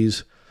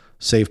trophies,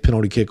 safe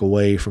penalty kick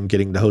away from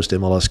getting to host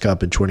MLS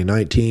Cup in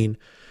 2019.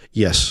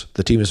 Yes,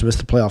 the team has missed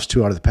the playoffs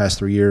 2 out of the past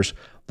 3 years.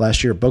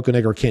 Last year,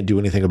 Bocanegra can't do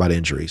anything about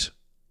injuries.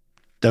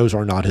 Those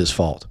are not his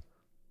fault.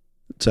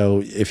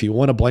 So if you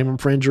want to blame him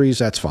for injuries,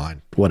 that's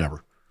fine.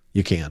 Whatever.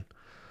 You can.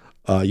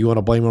 You want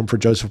to blame him for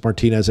Joseph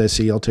Martinez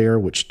ACL tear,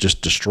 which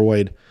just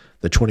destroyed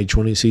the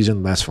 2020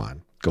 season, that's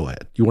fine. Go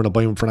ahead. You want to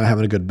blame him for not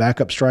having a good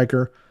backup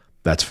striker?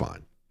 That's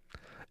fine.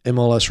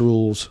 MLS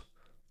rules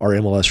are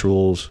MLS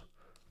rules.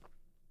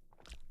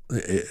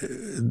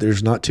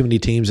 There's not too many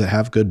teams that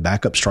have good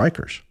backup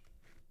strikers.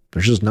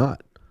 There's just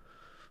not.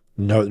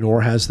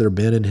 Nor has there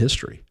been in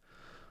history.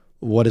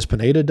 What has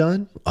Pineda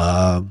done?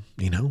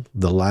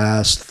 The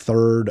last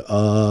third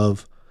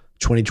of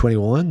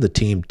 2021, the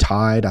team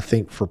tied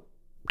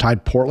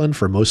Portland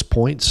for most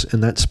points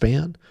in that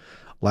span.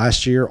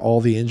 Last year,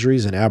 all the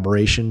injuries and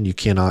aberration, you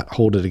cannot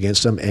hold it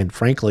against him. And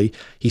frankly,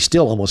 he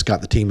still almost got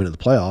the team into the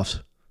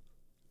playoffs,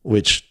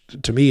 which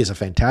to me is a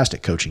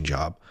fantastic coaching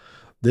job.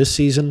 This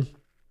season,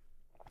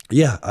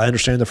 yeah, I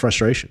understand the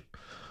frustration.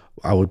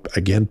 I would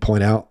again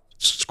point out,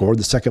 scored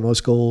the second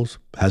most goals,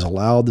 has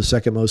allowed the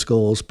second most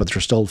goals, but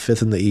they're still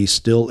 5th in the East,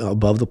 still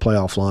above the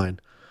playoff line.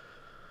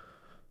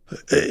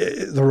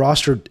 The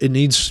roster, it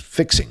needs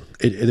fixing.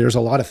 There's a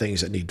lot of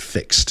things that need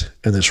fixed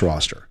in this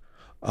roster.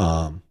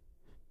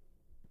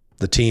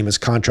 The team is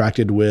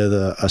contracted with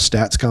a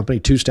stats company,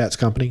 2 stats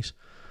companies.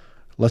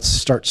 Let's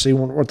start seeing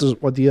what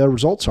the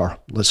results are.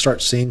 Let's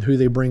start seeing who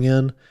they bring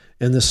in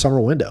this summer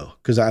window,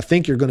 because I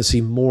think you're going to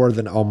see more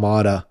than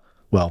Almada,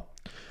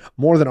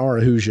 more than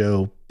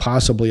Araujo,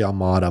 possibly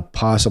Almada,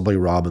 possibly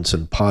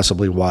Robinson,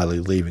 possibly Wiley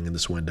leaving in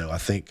this window. I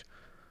think,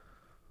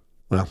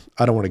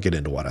 I don't want to get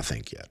into what I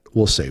think yet.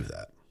 We'll save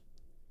that.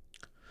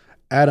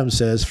 Adam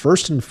says,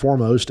 first and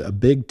foremost, a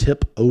big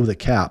tip over the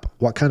cap.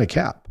 What kind of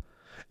cap?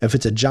 If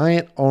it's a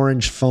giant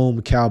orange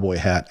foam cowboy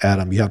hat,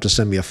 Adam, you have to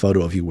send me a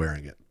photo of you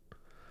wearing it.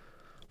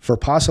 For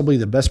possibly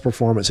the best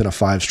performance in a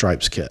 5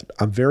 stripes kit.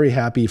 I'm very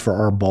happy for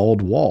our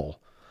bald wall.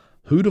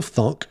 Who'd have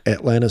thunk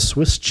Atlanta's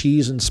Swiss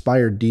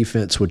cheese-inspired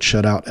defense would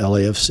shut out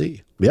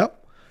LAFC?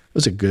 Yep. It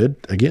was a good,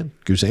 again,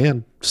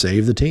 Guzan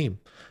saved the team.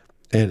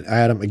 And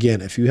Adam,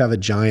 again, if you have a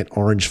giant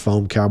orange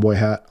foam cowboy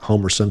hat,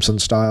 Homer Simpson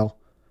style,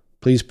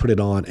 please put it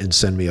on and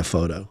send me a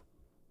photo.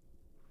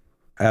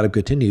 Adam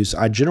continues,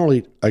 I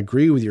generally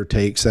agree with your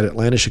takes that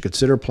Atlanta should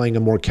consider playing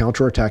a more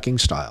counterattacking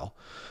style,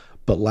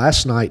 but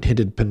last night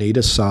hinted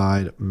Pineda's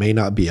side may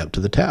not be up to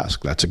the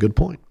task. That's a good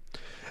point.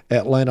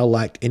 Atlanta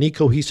lacked any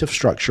cohesive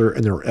structure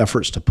in their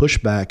efforts to push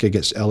back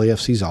against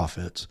LAFC's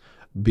offense,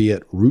 be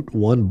it route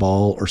one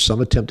ball or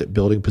some attempt at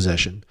building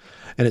possession,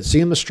 and it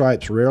seemed the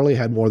Stripes rarely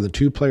had more than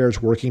two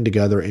players working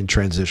together in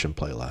transition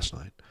play last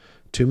night.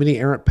 Too many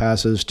errant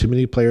passes, too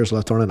many players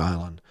left on an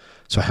island.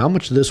 So how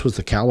much of this was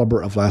the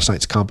caliber of last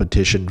night's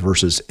competition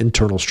versus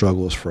internal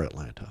struggles for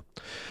Atlanta?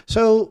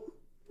 So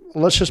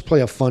let's just play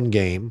a fun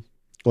game.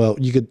 Well,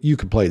 you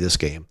could play this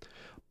game.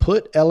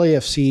 Put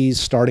LAFC's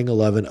starting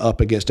 11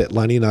 up against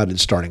Atlanta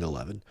United's starting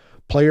 11,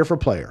 player for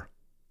player.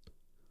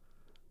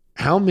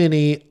 How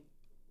many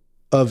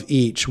of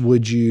each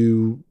would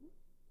you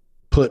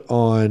put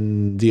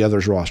on the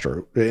other's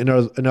roster? In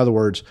other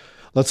words,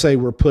 let's say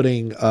we're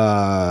putting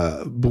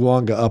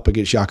Bouanga up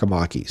against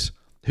Giacomakis.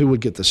 Who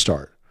would get the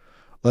start?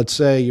 Let's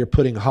say you're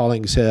putting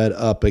Hollingshead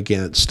up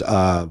against,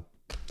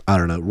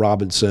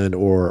 Robinson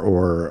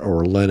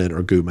or Lennon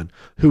or Gutman.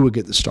 Who would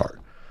get the start?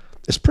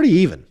 It's pretty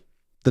even.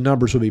 The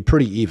numbers would be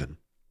pretty even.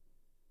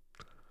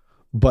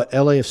 But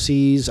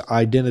LAFC's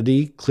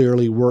identity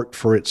clearly worked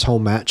for its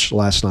home match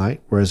last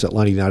night, whereas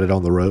Atlanta United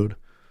on the road,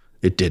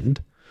 it didn't.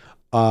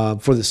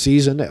 For the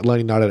season,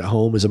 Atlanta United at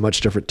home is a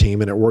much different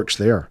team, and it works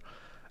there.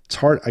 It's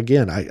hard.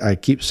 Again, I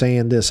keep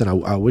saying this, and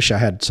I wish I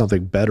had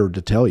something better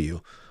to tell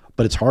you,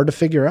 but it's hard to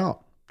figure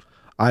out.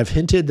 I've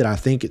hinted that I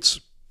think it's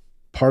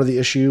part of the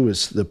issue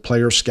is the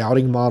player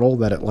scouting model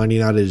that Atlanta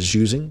United is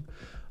using,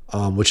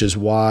 which is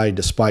why,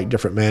 despite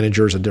different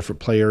managers and different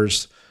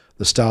players,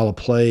 the style of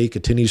play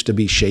continues to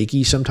be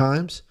shaky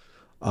sometimes.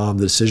 The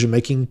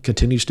decision-making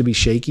continues to be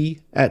shaky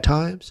at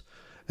times.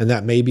 And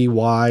that may be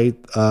why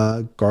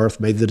Garth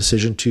made the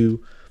decision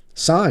to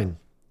sign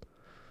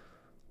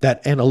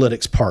that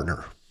analytics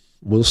partner.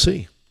 We'll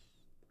see.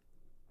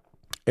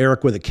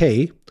 Eric with a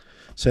K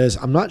says,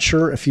 I'm not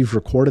sure if you've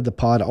recorded the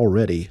pod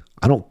already.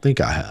 I don't think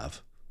I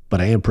have,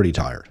 but I am pretty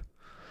tired.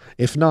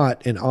 If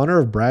not, in honor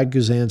of Brad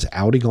Guzan's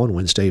outing on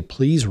Wednesday,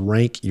 please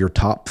rank your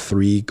top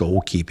 3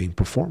 goalkeeping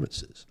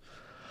performances.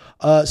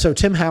 So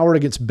Tim Howard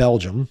against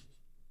Belgium,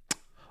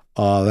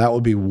 that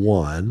would be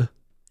 1.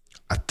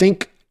 I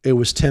think it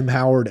was Tim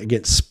Howard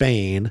against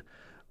Spain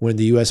when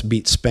the U.S.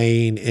 beat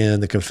Spain in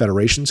the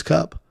Confederations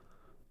Cup.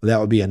 That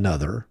would be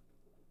another.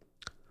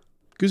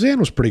 Guzan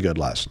was pretty good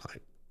last night.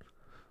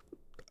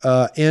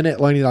 In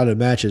Atlanta United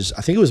matches,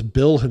 I think it was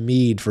Bill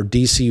Hamid for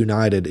DC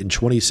United in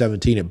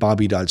 2017 at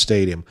Bobby Dodd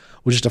Stadium,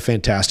 which is a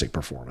fantastic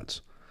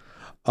performance.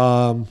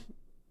 But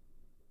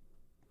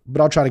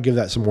I'll try to give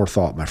that some more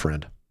thought, my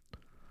friend.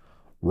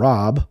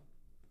 Rob,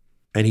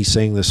 and he's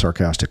saying this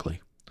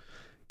sarcastically,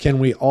 can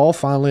we all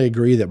finally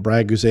agree that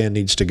Brad Guzan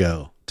needs to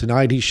go?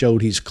 Tonight he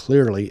showed he's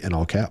clearly, in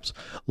all caps,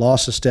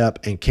 lost a step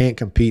and can't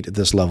compete at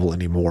this level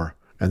anymore.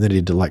 And then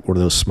he did like one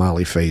of those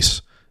smiley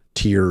face,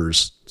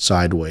 tears,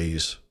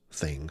 sideways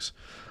things.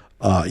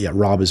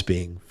 Rob is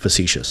being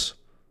facetious.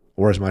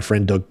 Or as my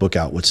friend Doug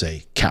Bookout would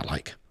say,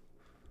 cat-like.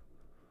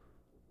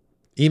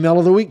 Email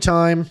of the week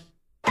time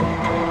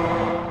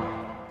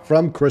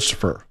from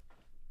Christopher.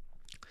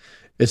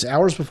 It's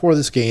hours before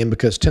this game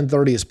because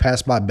 10:30 is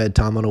past my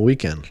bedtime on a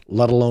weekend,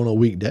 let alone a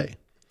weekday.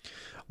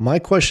 My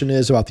question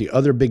is about the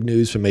other big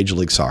news from Major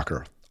League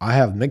Soccer. I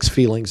have mixed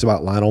feelings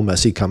about Lionel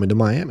Messi coming to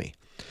Miami.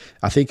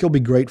 I think he'll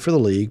be great for the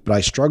league, but I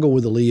struggle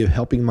with the league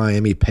helping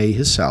Miami pay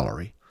his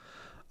salary.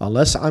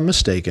 Unless I'm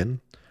mistaken,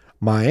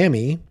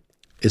 Miami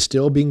is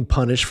still being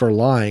punished for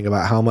lying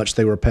about how much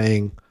they were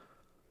paying.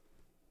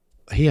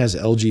 He has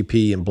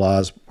LGP and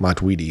Blas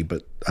Matuidi,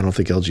 but I don't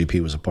think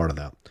LGP was a part of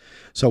that.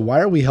 So why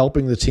are we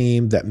helping the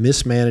team that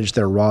mismanaged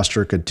their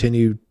roster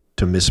continue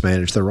to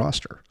mismanage their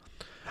roster?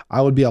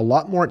 I would be a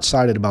lot more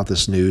excited about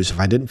this news if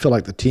I didn't feel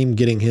like the team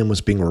getting him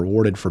was being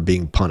rewarded for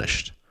being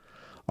punished.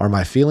 Are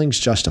my feelings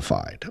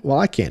justified? Well,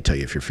 I can't tell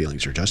you if your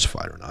feelings are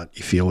justified or not.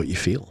 You feel what you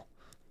feel.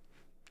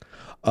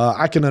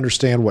 I can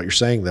understand what you're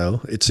saying,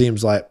 though. It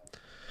seems like,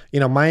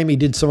 Miami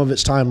did some of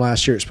its time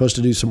last year. It's supposed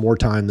to do some more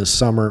time this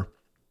summer.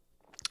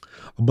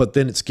 But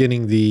then it's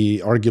getting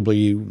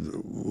arguably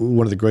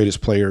one of the greatest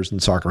players in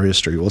soccer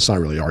history. Well, it's not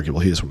really arguable.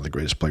 He is one of the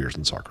greatest players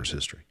in soccer's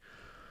history.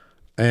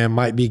 And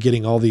might be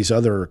getting all these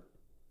other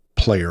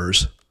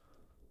players.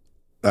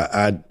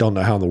 I don't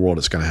know how in the world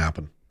it's going to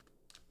happen.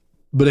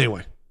 But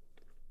anyway.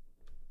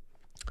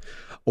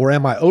 Or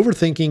am I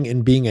overthinking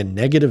and being a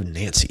negative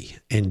Nancy,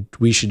 and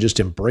we should just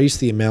embrace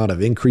the amount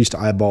of increased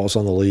eyeballs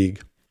on the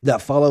league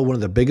that follow one of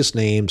the biggest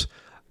names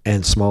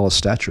and smallest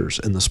statures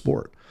in the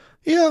sport?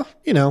 Yeah,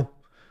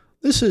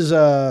 this is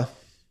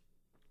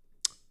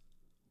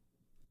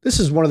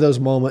one of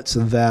those moments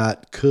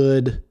that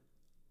could,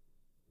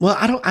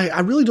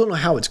 I really don't know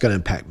how it's going to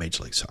impact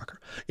Major League Soccer.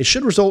 It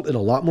should result in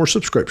a lot more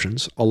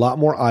subscriptions, a lot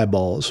more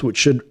eyeballs, which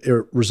should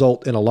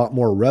result in a lot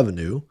more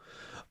revenue.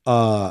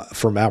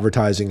 from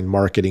advertising and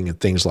marketing and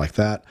things like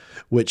that,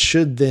 which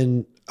should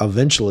then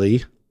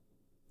eventually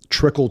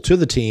trickle to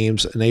the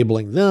teams,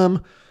 enabling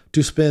them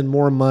to spend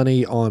more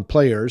money on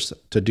players.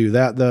 To do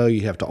that, though,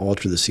 you have to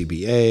alter the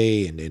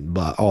CBA and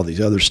all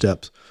these other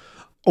steps.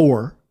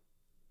 Or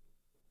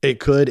it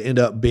could end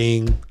up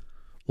being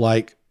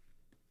like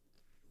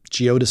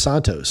Gio dos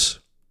Santos,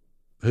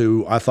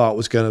 who I thought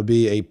was going to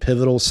be a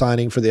pivotal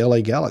signing for the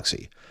LA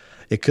Galaxy.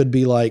 It could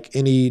be like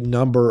any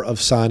number of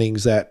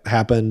signings that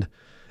happened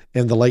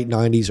in the late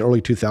 90s,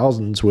 early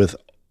 2000s with,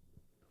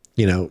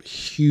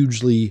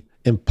 hugely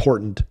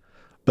important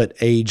but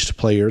aged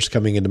players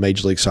coming into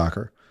Major League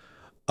Soccer.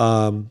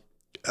 I'm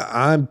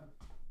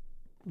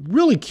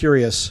really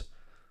curious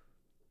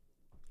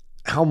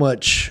how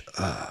much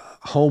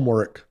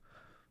homework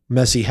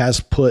Messi has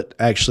put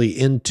actually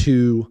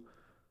into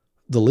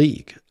the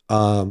league.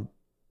 When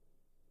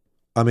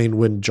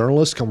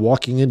journalists come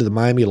walking into the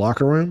Miami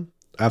locker room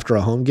after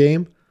a home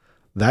game,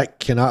 that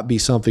cannot be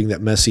something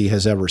that Messi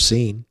has ever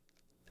seen,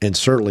 and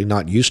certainly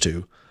not used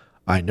to.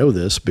 I know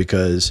this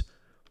because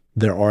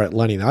there are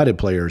Atlanta United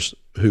players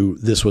who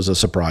this was a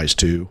surprise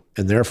to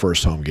in their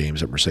first home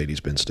games at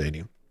Mercedes-Benz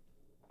Stadium.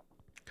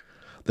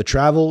 The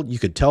travel, you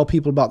could tell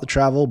people about the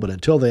travel, but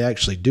until they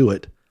actually do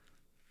it,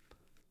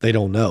 they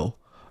don't know.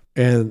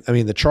 And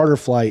the charter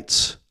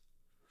flights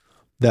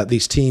that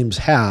these teams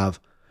have,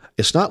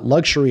 it's not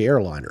luxury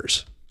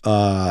airliners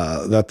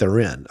that they're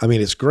in.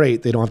 It's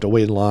great. They don't have to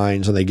wait in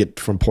lines and they get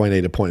from point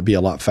A to point B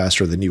a lot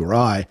faster than you or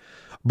I,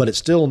 but it's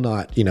still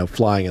not,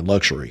 flying in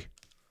luxury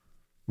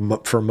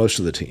for most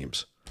of the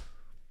teams.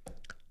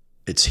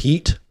 It's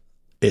heat,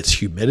 it's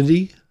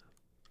humidity,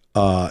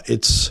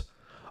 it's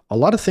a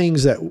lot of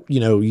things that,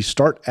 you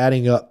start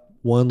adding up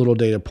one little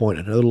data point,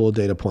 another little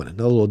data point,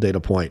 another little data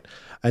point,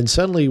 and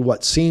suddenly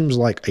what seems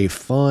like a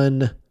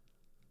fun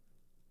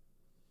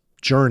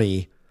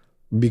journey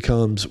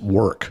becomes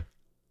work.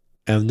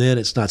 And then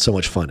it's not so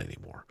much fun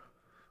anymore.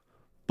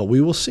 But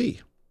we will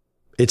see.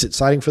 It's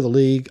exciting for the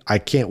league. I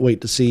can't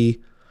wait to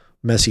see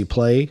Messi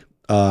play.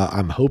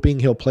 I'm hoping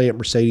he'll play at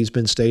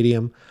Mercedes-Benz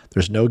Stadium.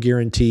 There's no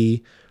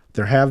guarantee.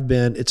 There's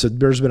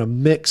been a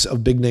mix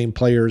of big name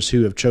players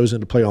who have chosen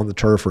to play on the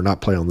turf or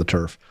not play on the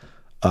turf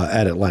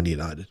at Atlanta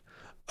United.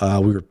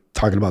 We were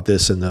talking about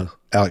this in the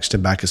Alex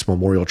Timbakis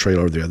Memorial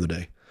trailer the other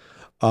day.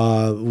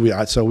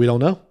 So we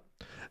don't know.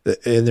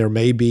 And there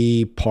may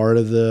be part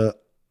of the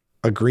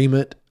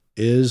agreement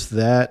is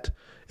that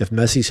if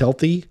Messi's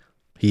healthy,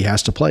 he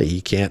has to play.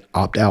 He can't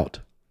opt out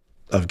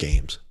of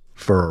games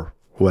for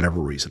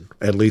whatever reason,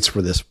 at least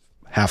for this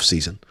half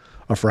season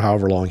or for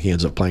however long he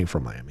ends up playing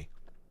for Miami.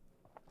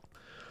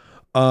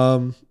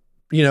 And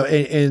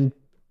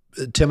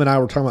Tim and I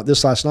were talking about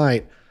this last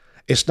night.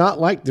 It's not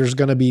like there's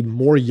going to be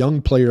more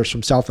young players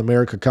from South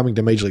America coming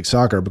to Major League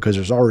Soccer because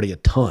there's already a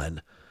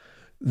ton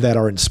that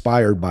are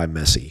inspired by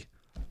Messi.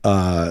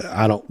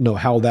 I don't know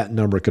how that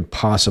number could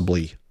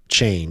possibly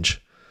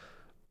change.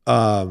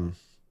 Because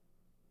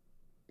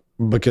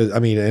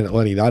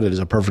Atlanta United is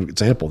a perfect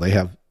example.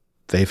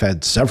 They've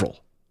had several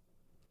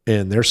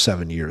in their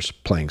 7 years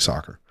playing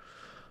soccer,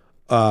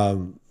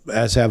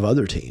 as have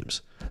other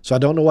teams. So I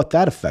don't know what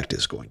that effect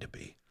is going to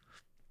be.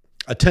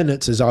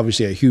 Attendance is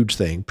obviously a huge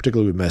thing,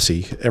 particularly with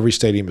Messi. Every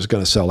stadium is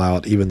going to sell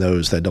out, even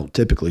those that don't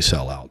typically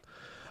sell out.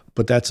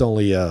 But that's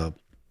only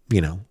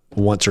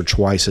once or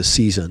twice a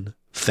season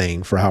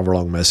thing for however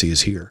long Messi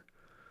is here.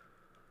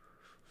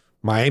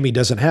 Miami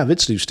doesn't have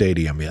its new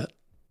stadium yet.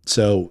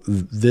 So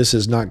this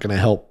is not going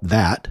to help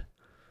that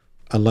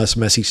unless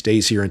Messi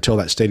stays here until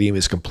that stadium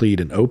is complete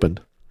and opened.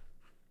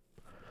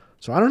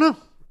 So I don't know.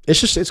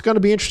 It's going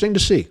to be interesting to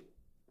see.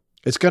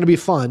 It's going to be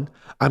fun.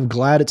 I'm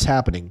glad it's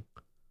happening.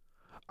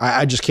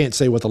 I just can't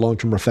say what the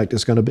long-term effect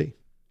is going to be.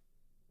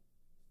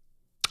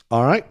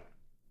 All right.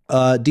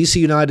 DC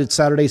United,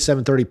 Saturday,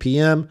 7:30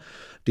 p.m.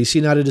 DC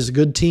United is a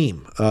good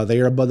team. They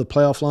are above the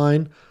playoff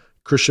line.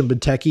 Christian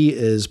Benteke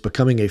is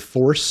becoming a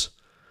force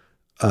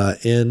for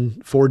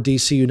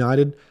DC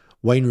United.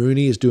 Wayne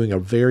Rooney is doing a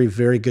very,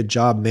 very good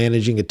job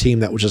managing a team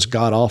that was just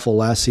god-awful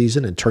last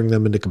season and turning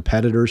them into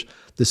competitors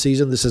this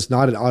season. This is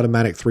not an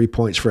automatic 3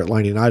 points for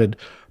Atlanta United,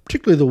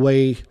 particularly the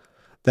way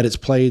that it's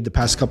played the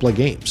past couple of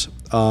games.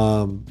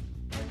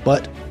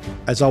 But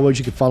as always,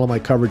 you can follow my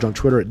coverage on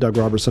Twitter at Doug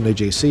Robertson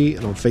AJC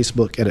and on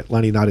Facebook at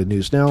Atlanta United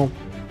News Now.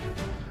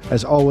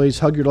 As always,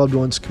 hug your loved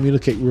ones,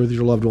 communicate with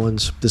your loved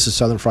ones. This is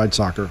Southern Fried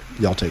Soccer.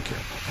 Y'all take care.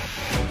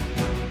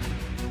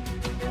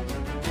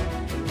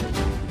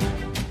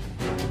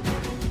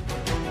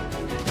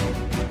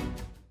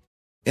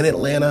 In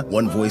Atlanta,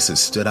 one voice has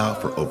stood out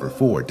for over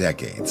 4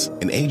 decades.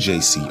 An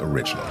AJC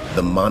original,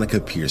 The Monica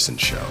Pearson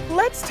Show.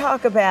 Let's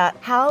talk about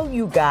how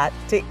you got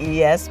to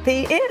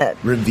ESPN.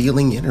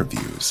 Revealing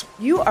interviews.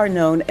 You are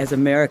known as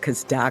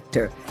America's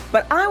doctor,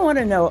 but I want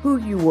to know who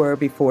you were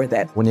before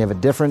that. When you have a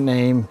different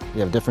name, you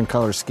have different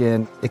color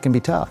skin, it can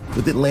be tough.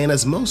 With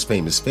Atlanta's most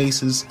famous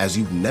faces as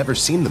you've never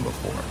seen them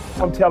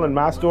before. I'm telling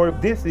my story.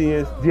 This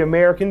is the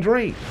American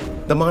dream.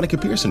 The Monica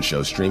Pearson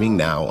Show, streaming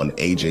now on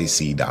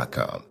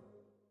AJC.com.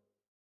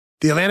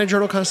 The Atlanta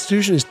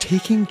Journal-Constitution is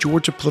taking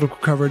Georgia political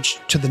coverage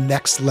to the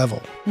next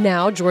level.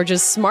 Now,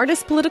 Georgia's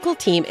smartest political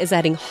team is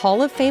adding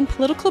Hall of Fame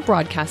political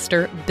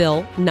broadcaster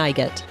Bill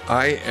Nigut.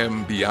 I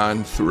am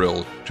beyond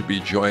thrilled to be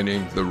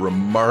joining the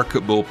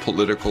remarkable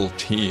political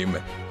team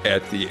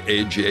at the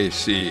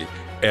AJC.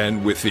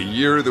 And with the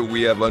year that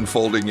we have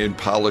unfolding in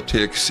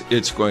politics,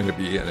 it's going to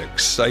be an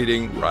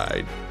exciting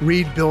ride.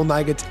 Read Bill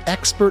Nigut's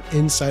expert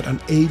insight on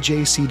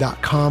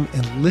AJC.com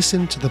and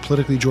listen to the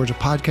Politically Georgia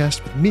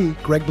podcast with me,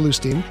 Greg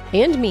Bluestein.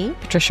 And me,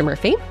 Patricia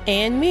Murphy.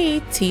 And me,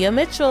 Tia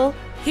Mitchell.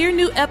 Hear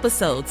new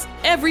episodes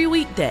every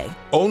weekday.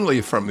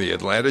 Only from the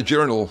Atlanta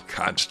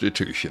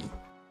Journal-Constitution.